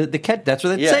 Yeah. That's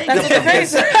what it's saying. That's what they're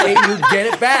saying. You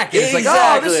get it back. And it's like,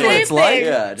 this is what it's like.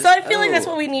 Yeah, so I feel like that's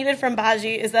what we needed from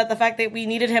Baji, is that the fact that we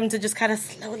needed him to just kind of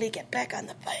slowly get back on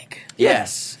the bike.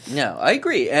 Yes. No, I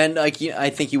agree. And like, I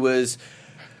think he was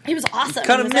awesome.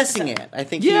 kind of missing it. I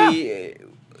think he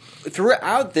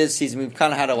throughout this season we've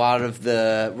kind of had a lot of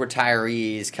the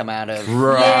retirees come out of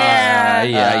Yeah.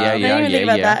 I didn't even think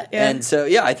about that. Yeah. And so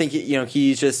I think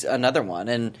he's just another one,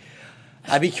 and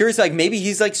I'd be curious, like maybe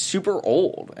he's like super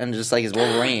old and just like is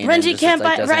Wolverine. Renji can't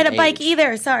like, ride a bike age.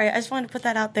 either. Sorry, I just wanted to put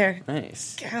that out there.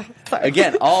 Nice. Yeah,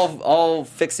 Again, all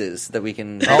fixes that we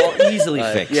can all easily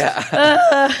fixed.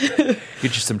 Yeah. Get you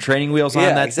some training wheels on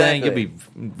that thing. You'll be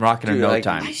rocking in no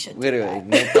time. Literally,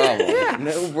 no problem.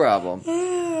 No problem.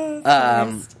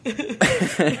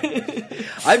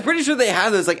 I'm pretty sure they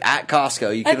have those like at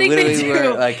Costco. You can literally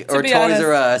wear like or Toys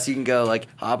R Us. You can go like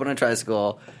hop on a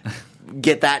tricycle,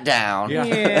 get that down,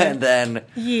 and then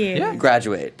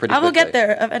graduate pretty quickly. I will get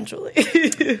there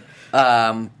eventually.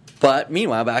 But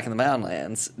meanwhile, back in the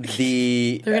Badlands,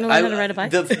 they're going to learn how to ride a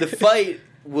bike. The fight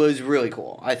was really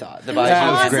cool. I thought the fight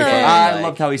was was great. great. I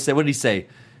loved how he said. What did he say?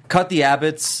 Cut the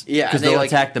abbots, because they'll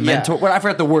attack the mentor. Well, I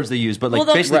forgot the words they used, but like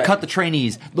basically cut the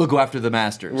trainees. They'll go after the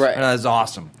masters. Right, and that's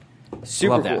awesome.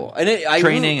 Super cool. And I love how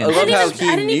he knew that.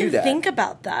 I didn't even think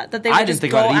about that. That they I would didn't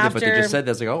think about it either, but they just said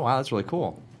that's like, oh wow, that's really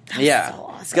cool. Yeah, so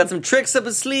awesome. He's got some tricks up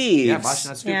his sleeves. Yeah, Boston,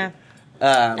 that's stupid.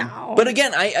 No. But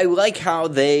again, I like how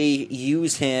they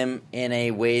use him in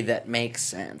a way that makes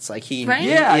sense. Like he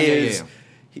is.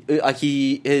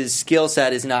 His skill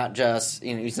set is not just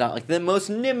he's not like the most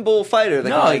nimble fighter that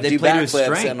can like do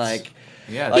backflips and like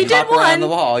he did hop around the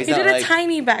wall. He did a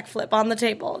tiny backflip on the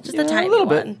table, just a tiny little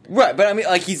one. Bit. Right, but I mean,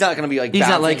 like he's not going to be like he's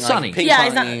bouncing, not like Sonny, ping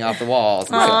ponging off the walls.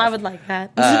 Oh, I would like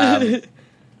that.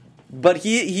 But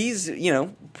he's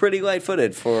pretty light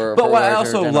footed for. But what I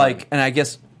also like, and I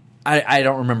guess. I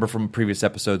don't remember from previous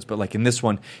episodes, but like in this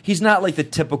one, he's not like the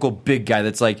typical big guy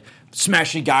that's like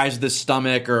smashing guys with his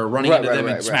stomach or running into them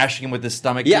and smashing them with his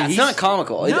stomach. Yeah, it's not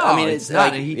comical. No, I mean, it's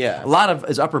not. A lot of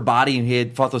his upper body, and he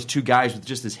had fought those two guys with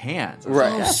just his hands.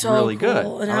 Right, that's so really good.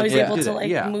 Cool. And how he's able to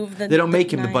like move the. They don't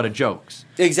make him the butt of jokes.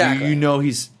 Exactly. You know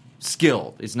he's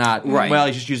skilled. It's not well.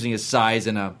 He's just using his size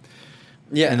in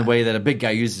the way that a big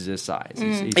guy uses his size.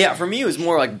 Yeah, for me it was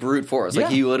more like brute force. Like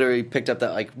he literally picked up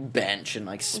that like bench and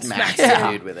like smacked the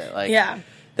dude with it. Like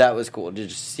that was cool to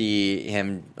just see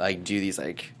him like do these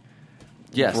like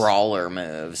brawler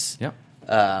moves. Yep.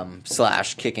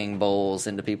 / kicking bowls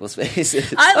into people's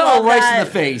faces. I love rice that. in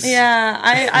the face. Yeah,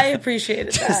 I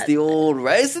appreciated that. Just the old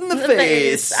rice in the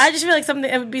face. I just feel like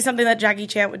it would be something that Jackie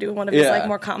Chan would do in one of his like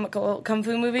more comical kung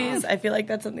fu movies. I feel like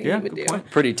that's something he would do.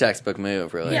 Pretty textbook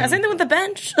move, really. Yeah, same thing with the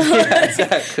bench.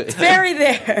 Exactly. It's very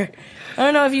there. I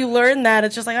don't know if you learned that.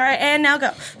 It's just like, all right, and now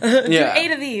go. Do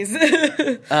 8 of these.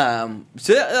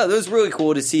 So that was really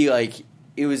cool to see. Like,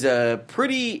 it was a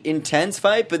pretty intense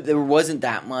fight, but there wasn't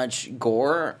that much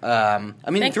gore. I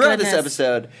mean, Thank throughout goodness. this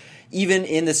episode, even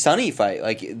in the Sunny fight,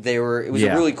 like it was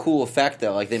a really cool effect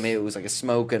though. Like they made it was like a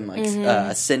smoke and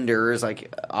like cinders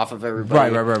like off of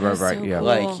everybody. Right. So Yeah, cool.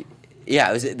 Like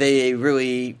they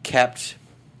really kept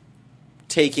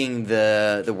taking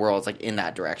the worlds like in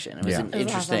that direction. It was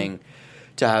interesting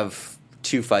to have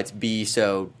two fights be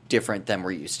so different than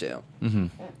we're used to.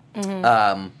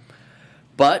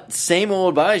 But same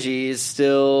old Baji is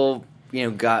still,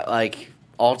 got like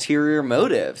ulterior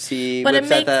motives. He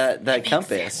whips out that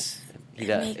compass. He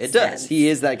does. It does. He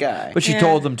is that guy. But she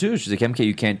told them too. She's like,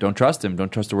 MK, don't trust him.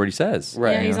 Don't trust the word he says.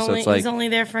 Right. Yeah, he's only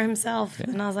there for himself.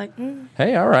 Yeah. And I was like,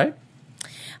 hey, all right.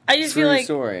 I just feel like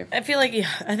I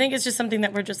think it's just something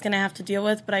that we're just gonna have to deal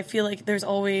with. But I feel like there's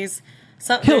always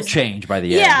he'll change by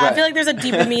the end. Yeah, I feel like there's a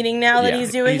deeper meaning now that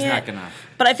he's doing it. He's not gonna.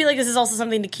 But I feel like this is also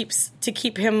something to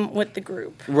keep him with the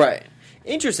group. Right.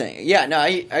 Interesting. Yeah. No,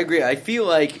 I agree. I feel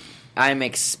like I'm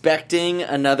expecting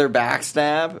another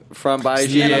backstab from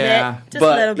Baiji. Yeah, just a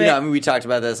little bit. You know, I mean, we talked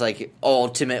about this. Like,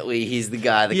 ultimately, he's the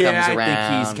guy that comes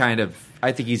around.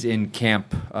 I think he's in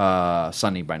Camp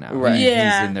Sunny by now. Right.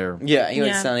 He's in there. Yeah, he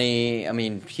was Sunny. I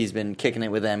mean, he's been kicking it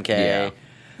with MK.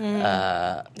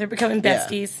 Yeah. They're becoming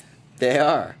besties. They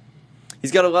are.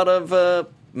 He's got a lot of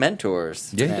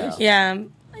mentors. Yeah.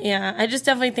 Yeah, I just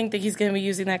definitely think that he's going to be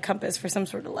using that compass for some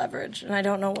sort of leverage, and I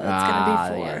don't know what it's going to be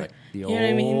for. Yeah, like the you know what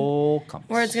I mean? Compass.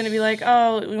 Where it's going to be like,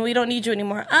 oh, we don't need you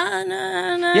anymore. No,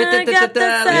 I got this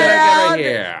right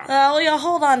here. Oh, yeah,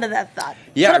 hold on to that thought.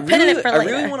 Yeah, I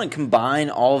really want to combine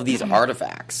all of these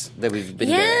artifacts that we've been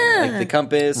getting. Like the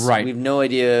compass. Right. We have no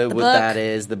idea what that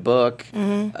is. The book.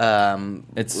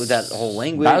 It's with that whole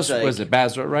language. Was it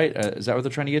Basra, right? Is that what they're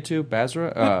trying to get to?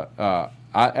 Basra?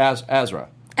 Azra.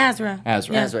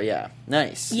 Azra, yeah.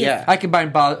 Nice. Yeah. I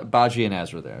combine Baji and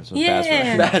Azra there. So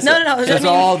yeah. Basra. No. That's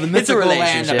all the mythical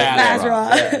land of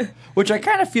Azra. Which I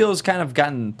kind of feel has kind of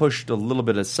gotten pushed a little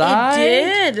bit aside.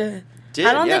 It did.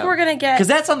 I don't think we're going to get... Because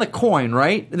that's on the coin,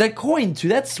 right? That coin, too.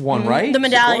 That's one, right? The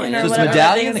medallion or whatever. The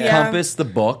medallion, the compass, the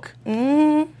book.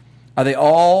 Are they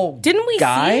all Didn't we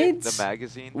guides? The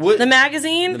magazine? The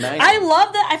magazine? I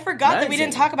love that. I forgot that we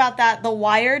didn't talk about that. The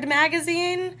Wired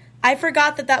magazine. I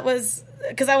forgot that was...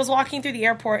 Because I was walking through the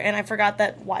airport and I forgot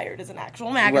that Wired is an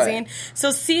actual magazine. Right. So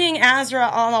seeing Azra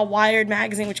on a Wired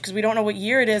magazine, because we don't know what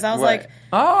year it is, I was like...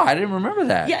 Oh, I didn't remember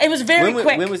that. Yeah, it was very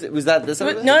quick. When was it? Was that this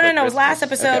episode? No. It was last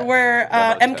episode where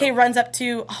MK runs up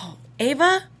to...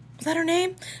 Ava? Was that her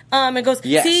name? And goes,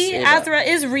 see, Ava. Azra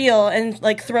is real, and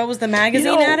like throws the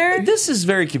magazine at her. This is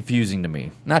very confusing to me.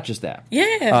 Not just that.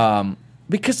 Yeah.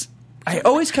 Because... I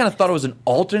always kind of thought it was an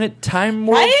alternate time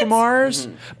world from ours,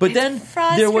 but then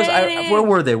there was. Where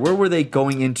were they? Where were they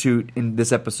going into in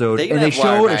this episode? And they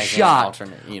showed a shot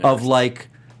of like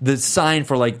the sign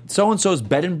for like so and so's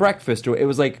bed and breakfast, or it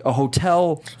was like a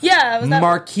hotel. Yeah, it was that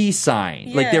marquee sign.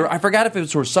 Yeah. Like there, I forgot if it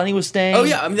was where Sunny was staying. Oh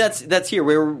yeah, I mean that's here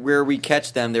where we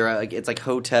catch them. They're like it's like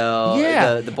hotel.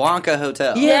 Yeah, the Blanca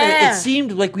Hotel. Yeah, it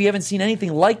seemed like we haven't seen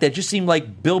anything like that. It just seemed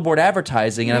like billboard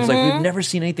advertising, and I was like, we've never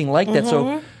seen anything like that.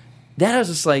 So. That I was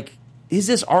just like, is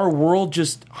this our world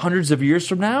just hundreds of years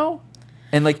from now?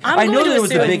 And like, I know there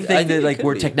was a big thing that like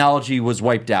where technology was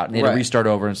wiped out and they had to restart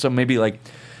over, and so maybe like,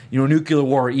 nuclear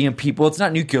war, or EMP. Well, it's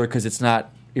not nuclear because it's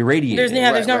not irradiated.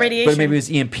 There's no radiation. But maybe it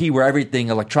was EMP where everything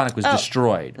electronic was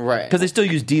destroyed. Right. Because they still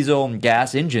use diesel and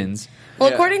gas engines.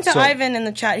 Well, according to Ivan in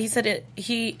the chat, he said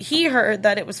he heard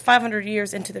that it was 500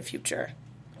 years into the future.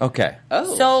 Okay.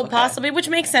 So possibly, which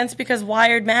makes sense because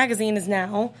Wired magazine is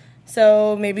now.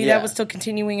 So maybe that was still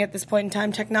continuing at this point in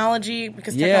time. Technology,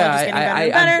 because technology is getting better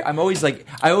and better. I'm always like,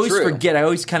 I always forget. I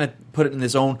always kind of put it in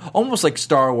this own, almost like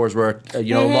Star Wars, where a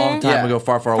long time ago,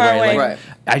 far away. Like,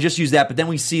 I just use that, but then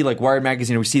we see like Wired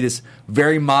magazine, and we see this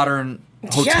very modern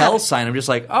hotel sign. I'm just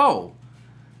like, oh.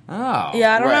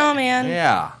 Yeah, I don't know, man.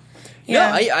 Yeah. No,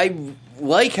 I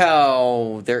like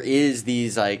how there is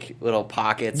these like little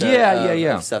pockets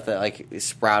of stuff that like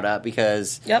sprout up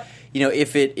because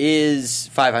if it is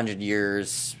 500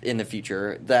 years in the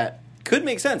future, that could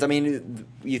make sense. I mean,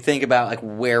 you think about like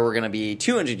where we're going to be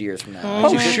 200 years from now.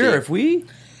 Oh, sure.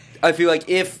 I feel like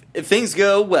if things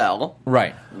go well,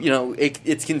 right?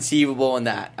 It's conceivable in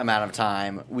that amount of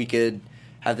time we could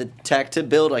have the tech to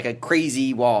build like a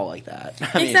crazy wall like that.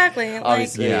 Exactly.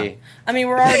 Obviously, I mean,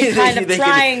 we're already kind of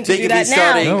trying to do that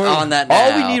now. On that now.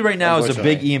 All we need right now is a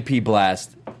big EMP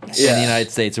blast in the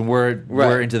United States, and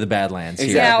we're into the Badlands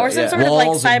here. Yeah, or some sort of like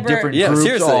cyber different groups.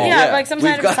 Seriously. Like some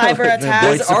kind of cyber attack.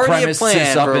 There's already a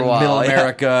plan up for in a while. Middle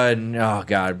America, and oh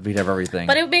god, we'd have everything.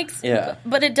 But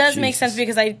it does make sense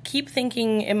because I keep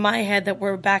thinking in my head that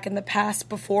we're back in the past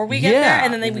before we get there,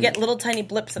 and then we get little tiny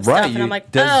blips of stuff, and I'm like,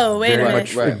 oh, wait a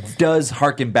minute. It does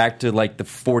harken back to like the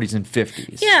 40s and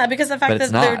 50s. Yeah, because the fact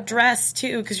that they're dressed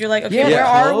too, because you're like, okay, where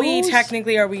are we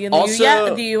technically? Are we in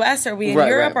the U.S.? Are we in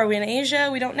Europe? Are we in Asia?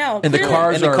 We don't know. And the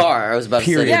cars are I was about to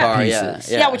say the car,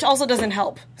 yeah, which also doesn't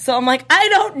help. So I'm like, I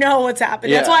don't know what's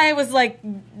happening. That's why I was like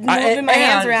moving my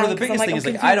hands around. For the biggest thing is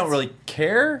like, I don't really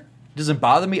care. It doesn't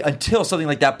bother me until something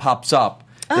like that pops up.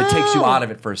 That takes you out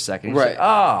of it for a second. Right.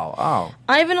 Like,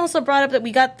 Ivan also brought up that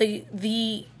we got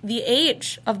the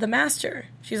age of the Master.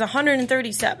 She's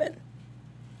 137.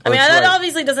 I mean, that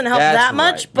obviously doesn't help that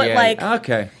much, but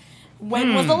okay.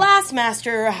 When was the last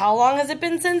master? How long has it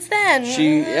been since then?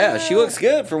 She looks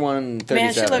good for 137.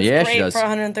 Man, she looks great for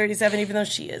 137, even though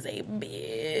she is a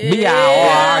bitch.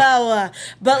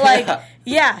 But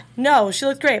she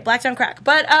looks great. Blacked on crack.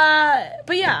 But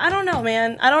yeah, I don't know,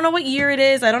 man. I don't know what year it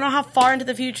is. I don't know how far into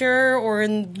the future or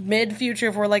in mid-future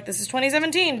if we're like, this is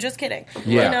 2017. Just kidding.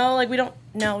 Yeah. You know, like we don't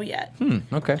know yet.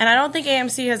 Okay. And I don't think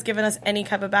AMC has given us any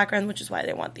type of background, which is why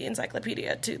they want the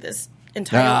encyclopedia to this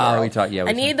entire world.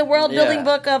 I need the world building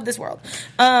book of this world.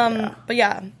 But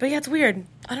yeah, it's weird.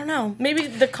 I don't know. Maybe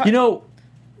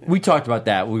we talked about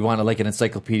that. We want like an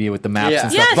encyclopedia with the maps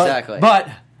and stuff. Yes. Exactly. But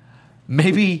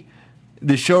maybe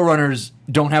the showrunners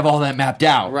don't have all that mapped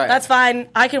out. Right. That's fine.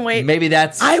 I can wait. Maybe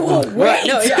that's... I will wait.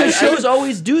 Because shows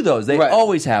always do those. They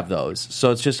always have those.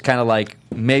 So it's just kind of like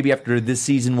maybe after this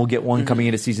season we'll get one coming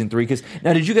into season 3.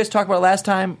 Now, did you guys talk about last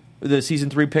time the season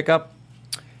 3 pickup?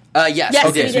 Yes.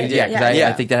 Okay, so we did.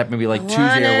 I think that happened maybe like Tuesday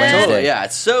or Wednesday. Totally, yeah,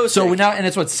 it's so sick. So now, and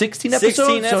it's what, 16 episodes?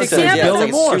 16 episodes. So it's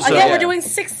building more. So Again, we're doing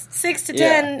 6 to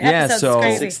 10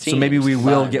 episodes. So maybe we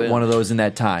will get one of those in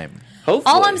that time.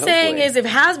 Hopefully, all I'm saying is if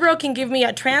Hasbro can give me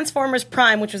a Transformers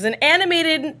Prime, which was an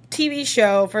animated TV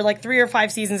show for like 3 or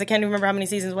 5 seasons, I can't even remember how many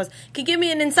seasons it was, can give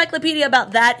me an encyclopedia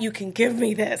about that, you can give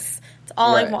me this. That's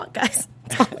all I want, guys.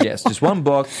 Yes, just one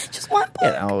book. Just one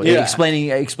book. Explaining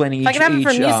each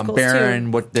Baron,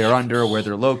 too. what they're under, where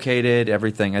they're located,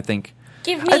 everything. I think.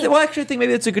 Give me. I think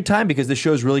maybe that's a good time because the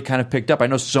show's really kind of picked up. I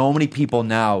know so many people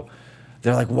now.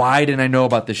 They're like, why didn't I know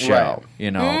about this show? Right. You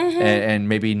know, and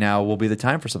maybe now will be the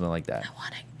time for something like that. I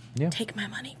want to take my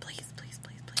money, please.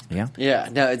 Yeah. Yeah.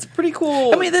 No, it's pretty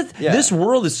cool. I mean, this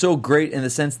world is so great in the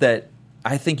sense that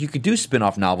I think you could do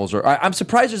spin-off novels. Or I'm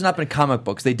surprised there's not been comic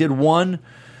books. They did one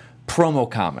promo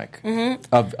comic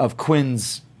of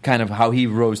Quinn's kind of how he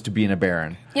rose to being a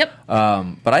Baron. Yep.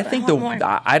 But I think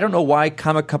I don't know why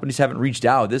comic companies haven't reached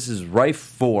out. This is rife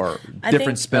for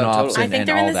different spin-offs I think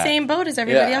they're in the same boat as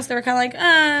everybody else. They were kind of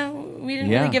like, we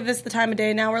didn't really give this the time of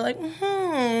day. Now we're like,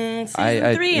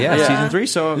 season 3. Season 3.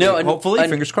 So hopefully,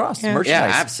 fingers crossed. Yeah.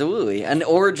 Merchandise. Absolutely. An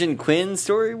origin Quinn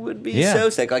story would be so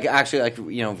sick. Like actually, like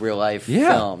real life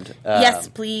filmed. Yes,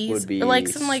 please. Would be like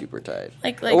some super tight.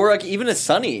 Like or like even a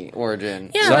Sunny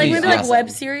origin. Yeah, like maybe like web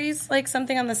series, like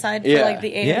something on the side for like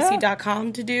the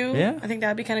AMC.com to do. Yeah. I think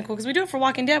that'd be kind of cool because we do it for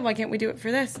Walking Dead. Why can't we do it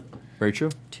for this? Very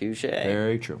true. Touche.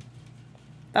 Very true.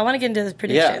 I want to get into the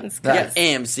predictions. Yeah.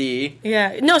 AMC.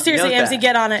 Yeah. No, seriously, AMC,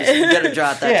 get on it. You gotta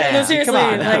jot that down. No, seriously.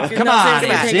 Come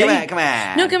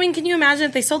on. No, I mean, can you imagine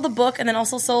if they sold the book and then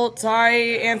also sold,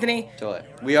 sorry, Anthony. Totally.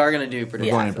 We are going to do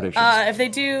predictions. We're going to predictions. If they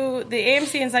do the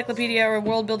AMC Encyclopedia or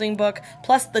World Building book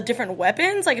plus the different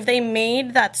weapons, like if they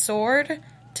made that sword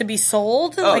to be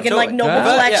sold, in like noble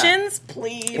collections,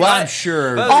 please. Well, I'm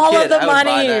sure. All of the money.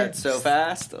 I would buy that so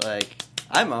fast. Like,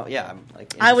 I'm like.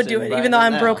 I would do it, even though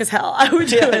I'm broke as hell. I would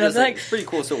do it. I was like, pretty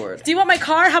cool sword. Do you want my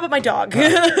car? How about my dog?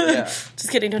 Just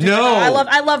kidding. Don't take no. my dog.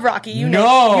 I love Rocky. You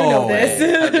know this.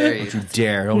 How dare you? Don't you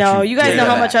dare. No, you guys know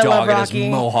how much I love Rocky.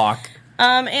 Mohawk.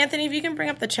 Anthony, if you can bring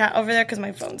up the chat over there because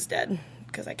my phone's dead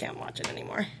because I can't watch it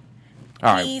anymore.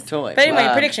 All right. Totally. But anyway,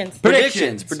 predictions.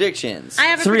 Predictions. I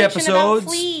have a 3 prediction episodes.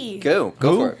 about Flea. Go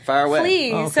for it. Fire away.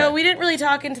 Flea. Oh, okay. So we didn't really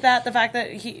talk into that. The fact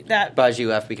that Baji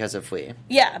left because of Flea.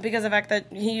 Yeah, because of the fact that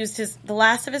he used the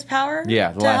last of his power.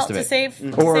 Yeah, the last of it to save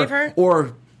her.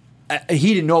 Or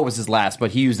he didn't know it was his last,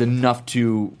 but he used enough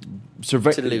to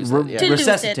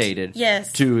resuscitate it.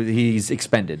 Yes. He's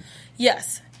expended.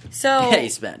 Yes. So he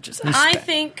spent just. I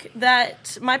think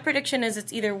that my prediction is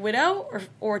it's either Widow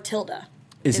or Tilda.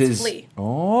 Is his Flea.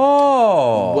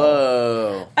 Oh.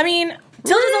 Whoa. I mean,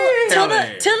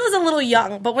 Tilda's a little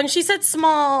young, but when she said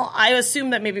small, I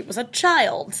assumed that maybe it was a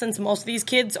child, since most of these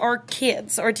kids are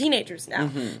teenagers now.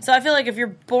 Mm-hmm. So I feel like if you're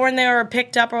born there or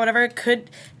picked up or whatever,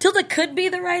 Tilda could be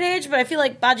the right age, but I feel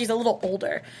like Baji's a little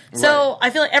older. So I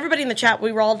feel like everybody in the chat,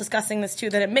 we were all discussing this too,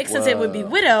 that it makes sense it would be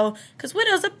Widow, because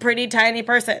Widow's a pretty tiny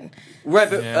person. Right,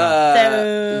 but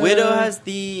Widow has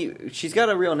she's got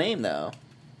a real name though.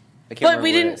 But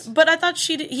we didn't. But I thought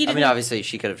he didn't. I mean, obviously,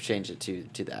 she could have changed it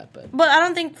to that, but I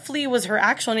don't think Flea was her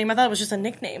actual name. I thought it was just a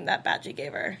nickname that Baji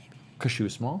gave her. Because she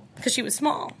was small. Because she was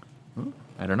small.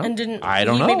 I don't know. And I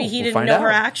don't know. Maybe he didn't know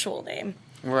her actual name.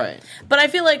 Right. But I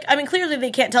feel like, clearly they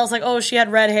can't tell us like, oh, she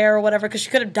had red hair or whatever, because she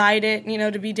could have dyed it,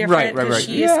 to be different because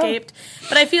she escaped.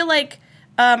 But I feel like.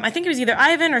 I think it was either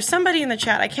Ivan or somebody in the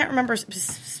chat. I can't remember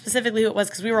specifically who it was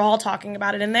because we were all talking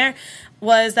about it in there.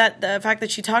 Was that the fact that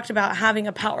she talked about having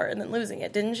a power and then losing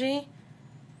it, didn't she?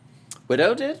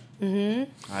 Widow did?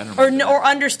 Mm-hmm. I don't know. Or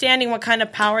understanding what kind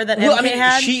of power that MK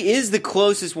had. She is the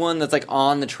closest one that's like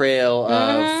on the trail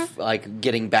of like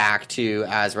getting back to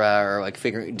Azra or like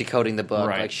decoding the book.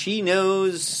 Right. Like she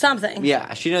knows something.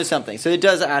 Yeah, she knows something. So it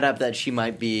does add up that she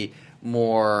might be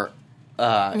more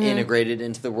integrated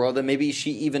into the world than maybe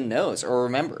she even knows or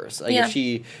remembers. Like if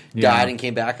she died and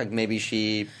came back, like maybe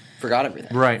she forgot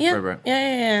everything. Right.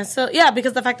 Yeah. So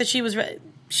because the fact that she was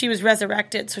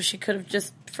resurrected, so she could have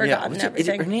just forgotten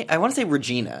everything. I want to say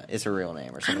Regina is her real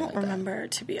name or something. I don't remember,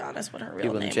 to be honest, what her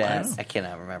real name was. I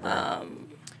cannot remember.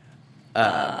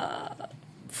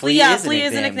 Flea is a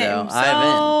nickname. Though. So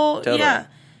Ivan, totally.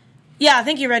 Yeah.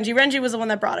 Thank you, Renji. Renji was the one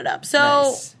that brought it up. So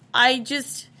nice.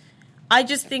 I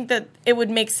just think that it would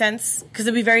make sense because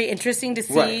it'd be very interesting to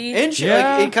see. Right. And she,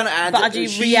 like, it kind of adds Baji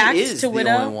she react is to the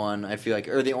Widow. only one, I feel like,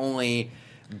 or the only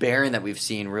Baron that we've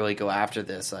seen really go after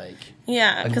this. Like,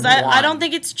 because I don't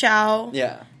think it's Chow.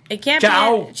 Yeah. It can't be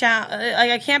Chow.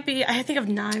 I can't be. I think of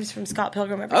Knives from Scott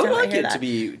Pilgrim every time I would like hear it that.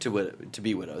 to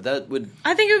be Widow. That would.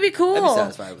 I think it would be cool. I'd be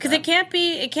satisfied with because that.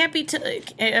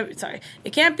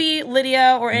 it can't be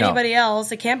Lydia or anybody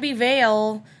else. It can't be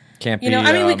Vale. Can't be.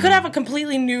 I mean, we could have a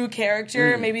completely new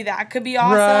character. Maybe that could be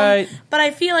awesome. Right. But I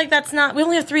feel like that's not. We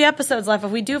only have 3 episodes left. If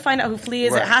we do find out who Flea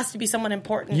is, it has to be someone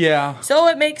important. Yeah. So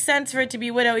it makes sense for it to be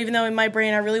Widow, even though in my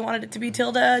brain I really wanted it to be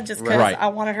Tilda, just because I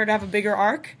wanted her to have a bigger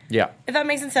arc. Yeah. If that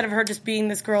makes sense, instead of her just being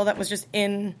this girl that was just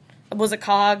was a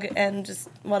cog and just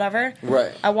whatever.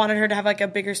 Right. I wanted her to have like a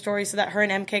bigger story so that her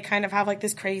and MK kind of have like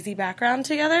this crazy background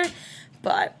together.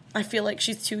 But I feel like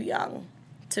she's too young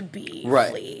to be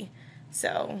Flea.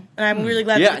 So, and I'm really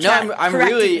glad.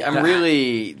 I'm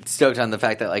really stoked on the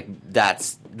fact that like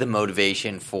that's the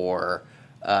motivation for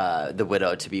the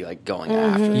Widow to be like going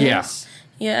after this.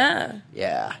 Yeah.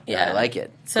 I like it.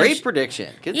 So Great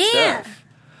prediction. Good stuff.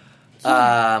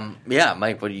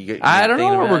 Mike, what do you? I don't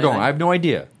know where we're going. I have no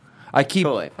idea. I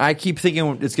keep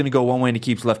thinking it's going to go one way, and it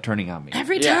keeps left turning on me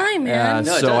every time, man.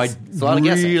 So I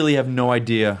really have no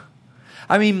idea.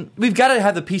 I mean, we've got to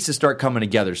have the pieces start coming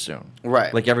together soon.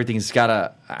 Right. Like, everything's got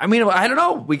to... I mean, I don't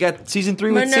know. We got season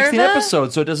 3 with 16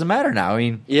 episodes, so it doesn't matter now. I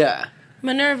mean... Yeah.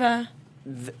 Minerva,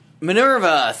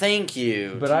 thank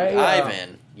you. But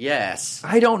Ivan, yes.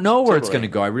 I don't know where it's going to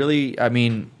go. I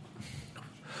mean...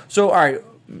 So, all right,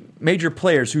 major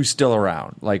players who's still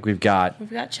around. Like, we've got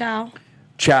Chow.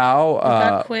 We've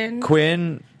got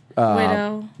Quinn.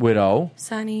 Widow.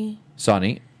 Sunny.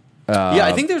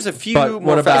 I think there's a few more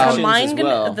what about factions as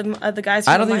well. The guys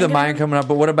I don't think the Mind coming up,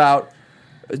 but what about...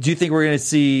 Do you think we're going to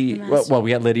see... Well,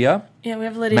 we got Lydia. Yeah, we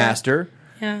have Lydia. Master.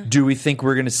 Yeah. Do we think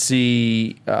we're going to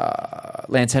see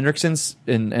Lance Hendrickson's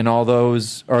and all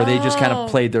those, or they just kind of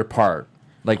played their part?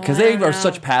 Like, because they are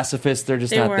such pacifists, they're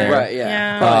just not there. Right,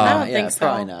 yeah. I don't think so.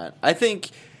 Probably not. I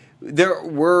think there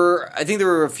were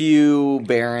a few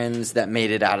barons that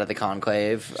made it out of the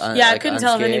conclave. I couldn't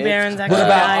tell if any barons actually What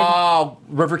died. about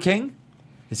River King?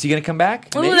 Is he going to come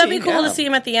back? Ooh, that'd be cool to see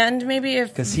him at the end, maybe, if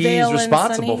because he's Vale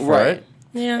responsible and for it.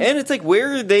 Yeah. And it's like,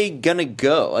 where are they gonna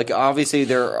go? Like, obviously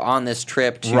they're on this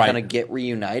trip to kind of get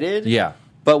reunited. Yeah.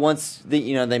 But once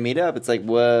they meet up, it's like,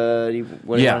 what do you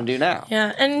want to do now?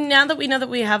 Yeah. And now that we know that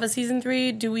we have a season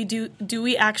 3, do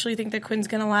we actually think that Quinn's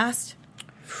gonna last?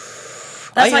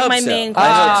 That's like my main question.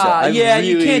 I hope so.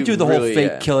 You can't do the whole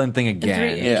fake killing thing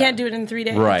again. You can't do it in 3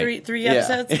 days. Right. Three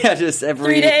episodes. Yeah, just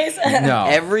every 3 days. No.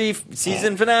 Every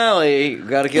season finale,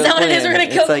 got to kill. Is that what it is? We're gonna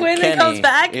kill like Quinn and comes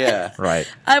back. Yeah, right.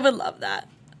 I would love that.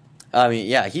 I mean,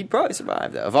 yeah, he'd probably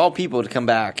survive though. Of all people to come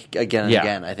back again and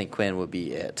again, I think Quinn would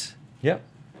be it. Yep.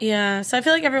 Yeah. So I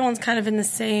feel like everyone's kind of in the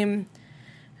same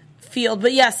field,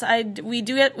 but yes, we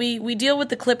deal with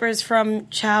the Clippers from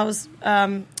Chow's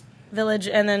village,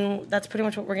 and then that's pretty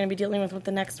much what we're going to be dealing with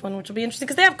the next one, which will be interesting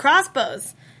because they have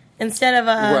crossbows instead of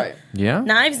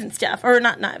knives and stuff, or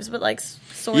not knives, but like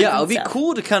swords. Yeah, it would be stuff.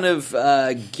 cool to kind of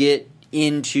get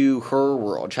into her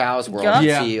world, Chow's world,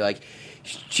 and see like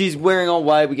she's wearing all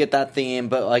white. We get that theme,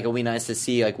 but like it'll be nice to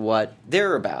see like what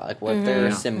they're about, like what their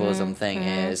symbolism thing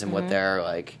is, and what their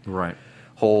like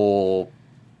whole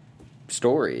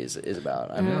story is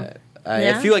about. I mean.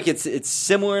 I feel like it's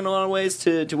similar in a lot of ways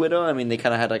to Widow. I mean, they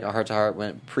kind of had like a heart-to-heart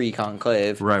when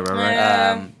pre-conclave. Right.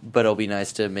 But it'll be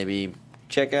nice to maybe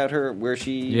check out where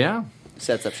she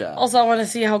sets up shop. Also, I want to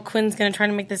see how Quinn's going to try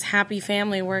to make this happy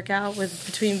family work out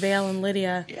between Vale and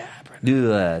Lydia. Yeah,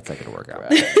 that's not going to work out.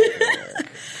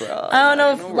 I don't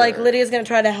know if like Lydia's going to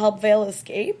try to help Vale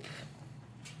escape.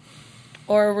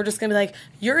 Or we're just going to be like,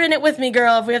 you're in it with me,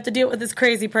 girl, if we have to deal with this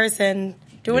crazy person.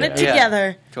 Doing it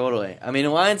together. Yeah, totally. I mean,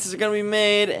 alliances are going to be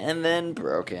made and then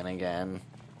broken again.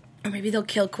 Or maybe they'll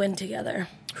kill Quinn together.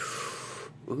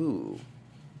 Ooh.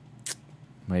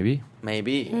 Maybe.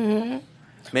 Maybe, or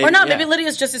not. Maybe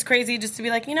Lydia's just as crazy, just to be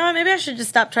like, you know what? Maybe I should just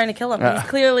stop trying to kill him. He's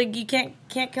clearly you can't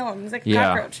kill him. He's like a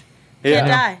cockroach. Can't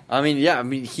die. I mean,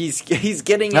 he's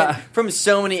getting it from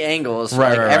so many angles.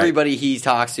 Right, everybody he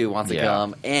talks to wants to kill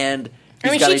him, and I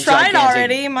mean, she tried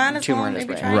already. Might as well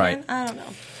maybe try again. I don't know.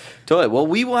 Totally. Well,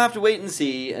 we will have to wait and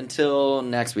see until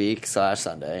next week /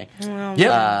 Sunday.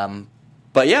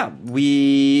 But yeah,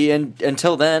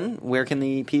 until then, where can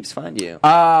the peeps find you?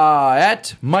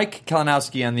 At Mike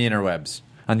Kalinowski on the interwebs.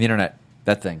 On the internet.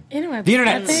 That thing. Interwebs. The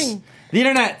internet. The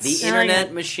internet. The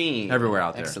internet machine. Everywhere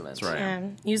out there. Excellent. That's right. Yeah.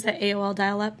 Use the AOL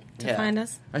dial-up to find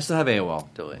us. I still have AOL.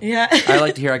 Totally. Yeah. I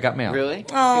like to hear I got mail. Really?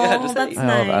 Oh, that's nice.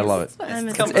 I love it.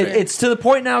 It's to the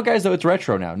point now, guys, though it's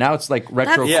retro now. Now it's like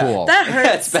retro cool. That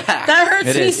hurts. It's back. That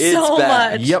hurts me so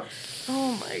much. Yep.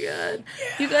 Oh my god!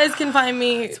 You guys can find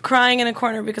me crying in a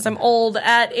corner because I'm old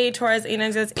at ATORRES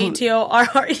A90.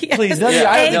 ATORRES. Please, you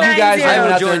guys. I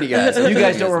will join you guys. You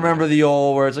guys don't remember the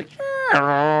old where it's like.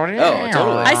 Oh,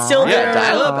 totally. I still do.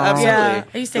 Dial up, absolutely. Yeah,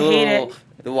 I used to hate it.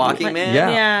 The walking man?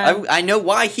 Yeah. I know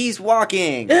why he's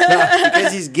walking.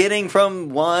 Because he's getting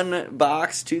from one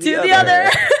box to the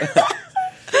other.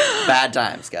 Bad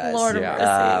times, guys. Lord of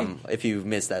mercy. If you've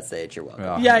missed that stage, you're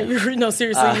welcome.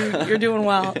 Seriously, you're doing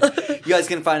well. You guys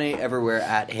can find me everywhere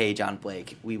at Hey John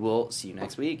Blake. We will see you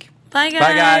next week. Bye, guys.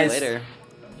 Bye, guys. Later.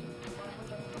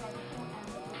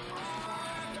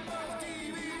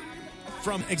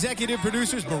 From executive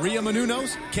producers Maria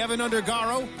Menounos, Kevin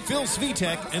Undergaro, Phil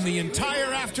Svitek, and the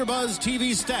entire AfterBuzz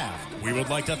TV staff, we would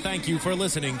like to thank you for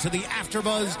listening to the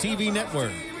AfterBuzz TV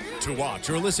network. To watch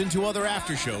or listen to other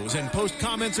after shows and post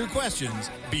comments or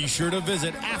questions, be sure to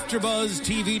visit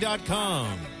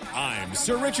AfterBuzzTV.com. I'm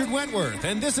Sir Richard Wentworth,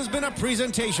 and this has been a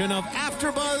presentation of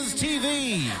AfterBuzz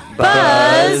TV.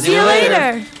 Buzz you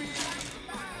later.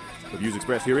 The views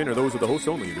expressed herein are those of the hosts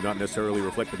only and do not necessarily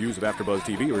reflect the views of AfterBuzz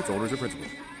TV or its owners or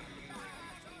principals.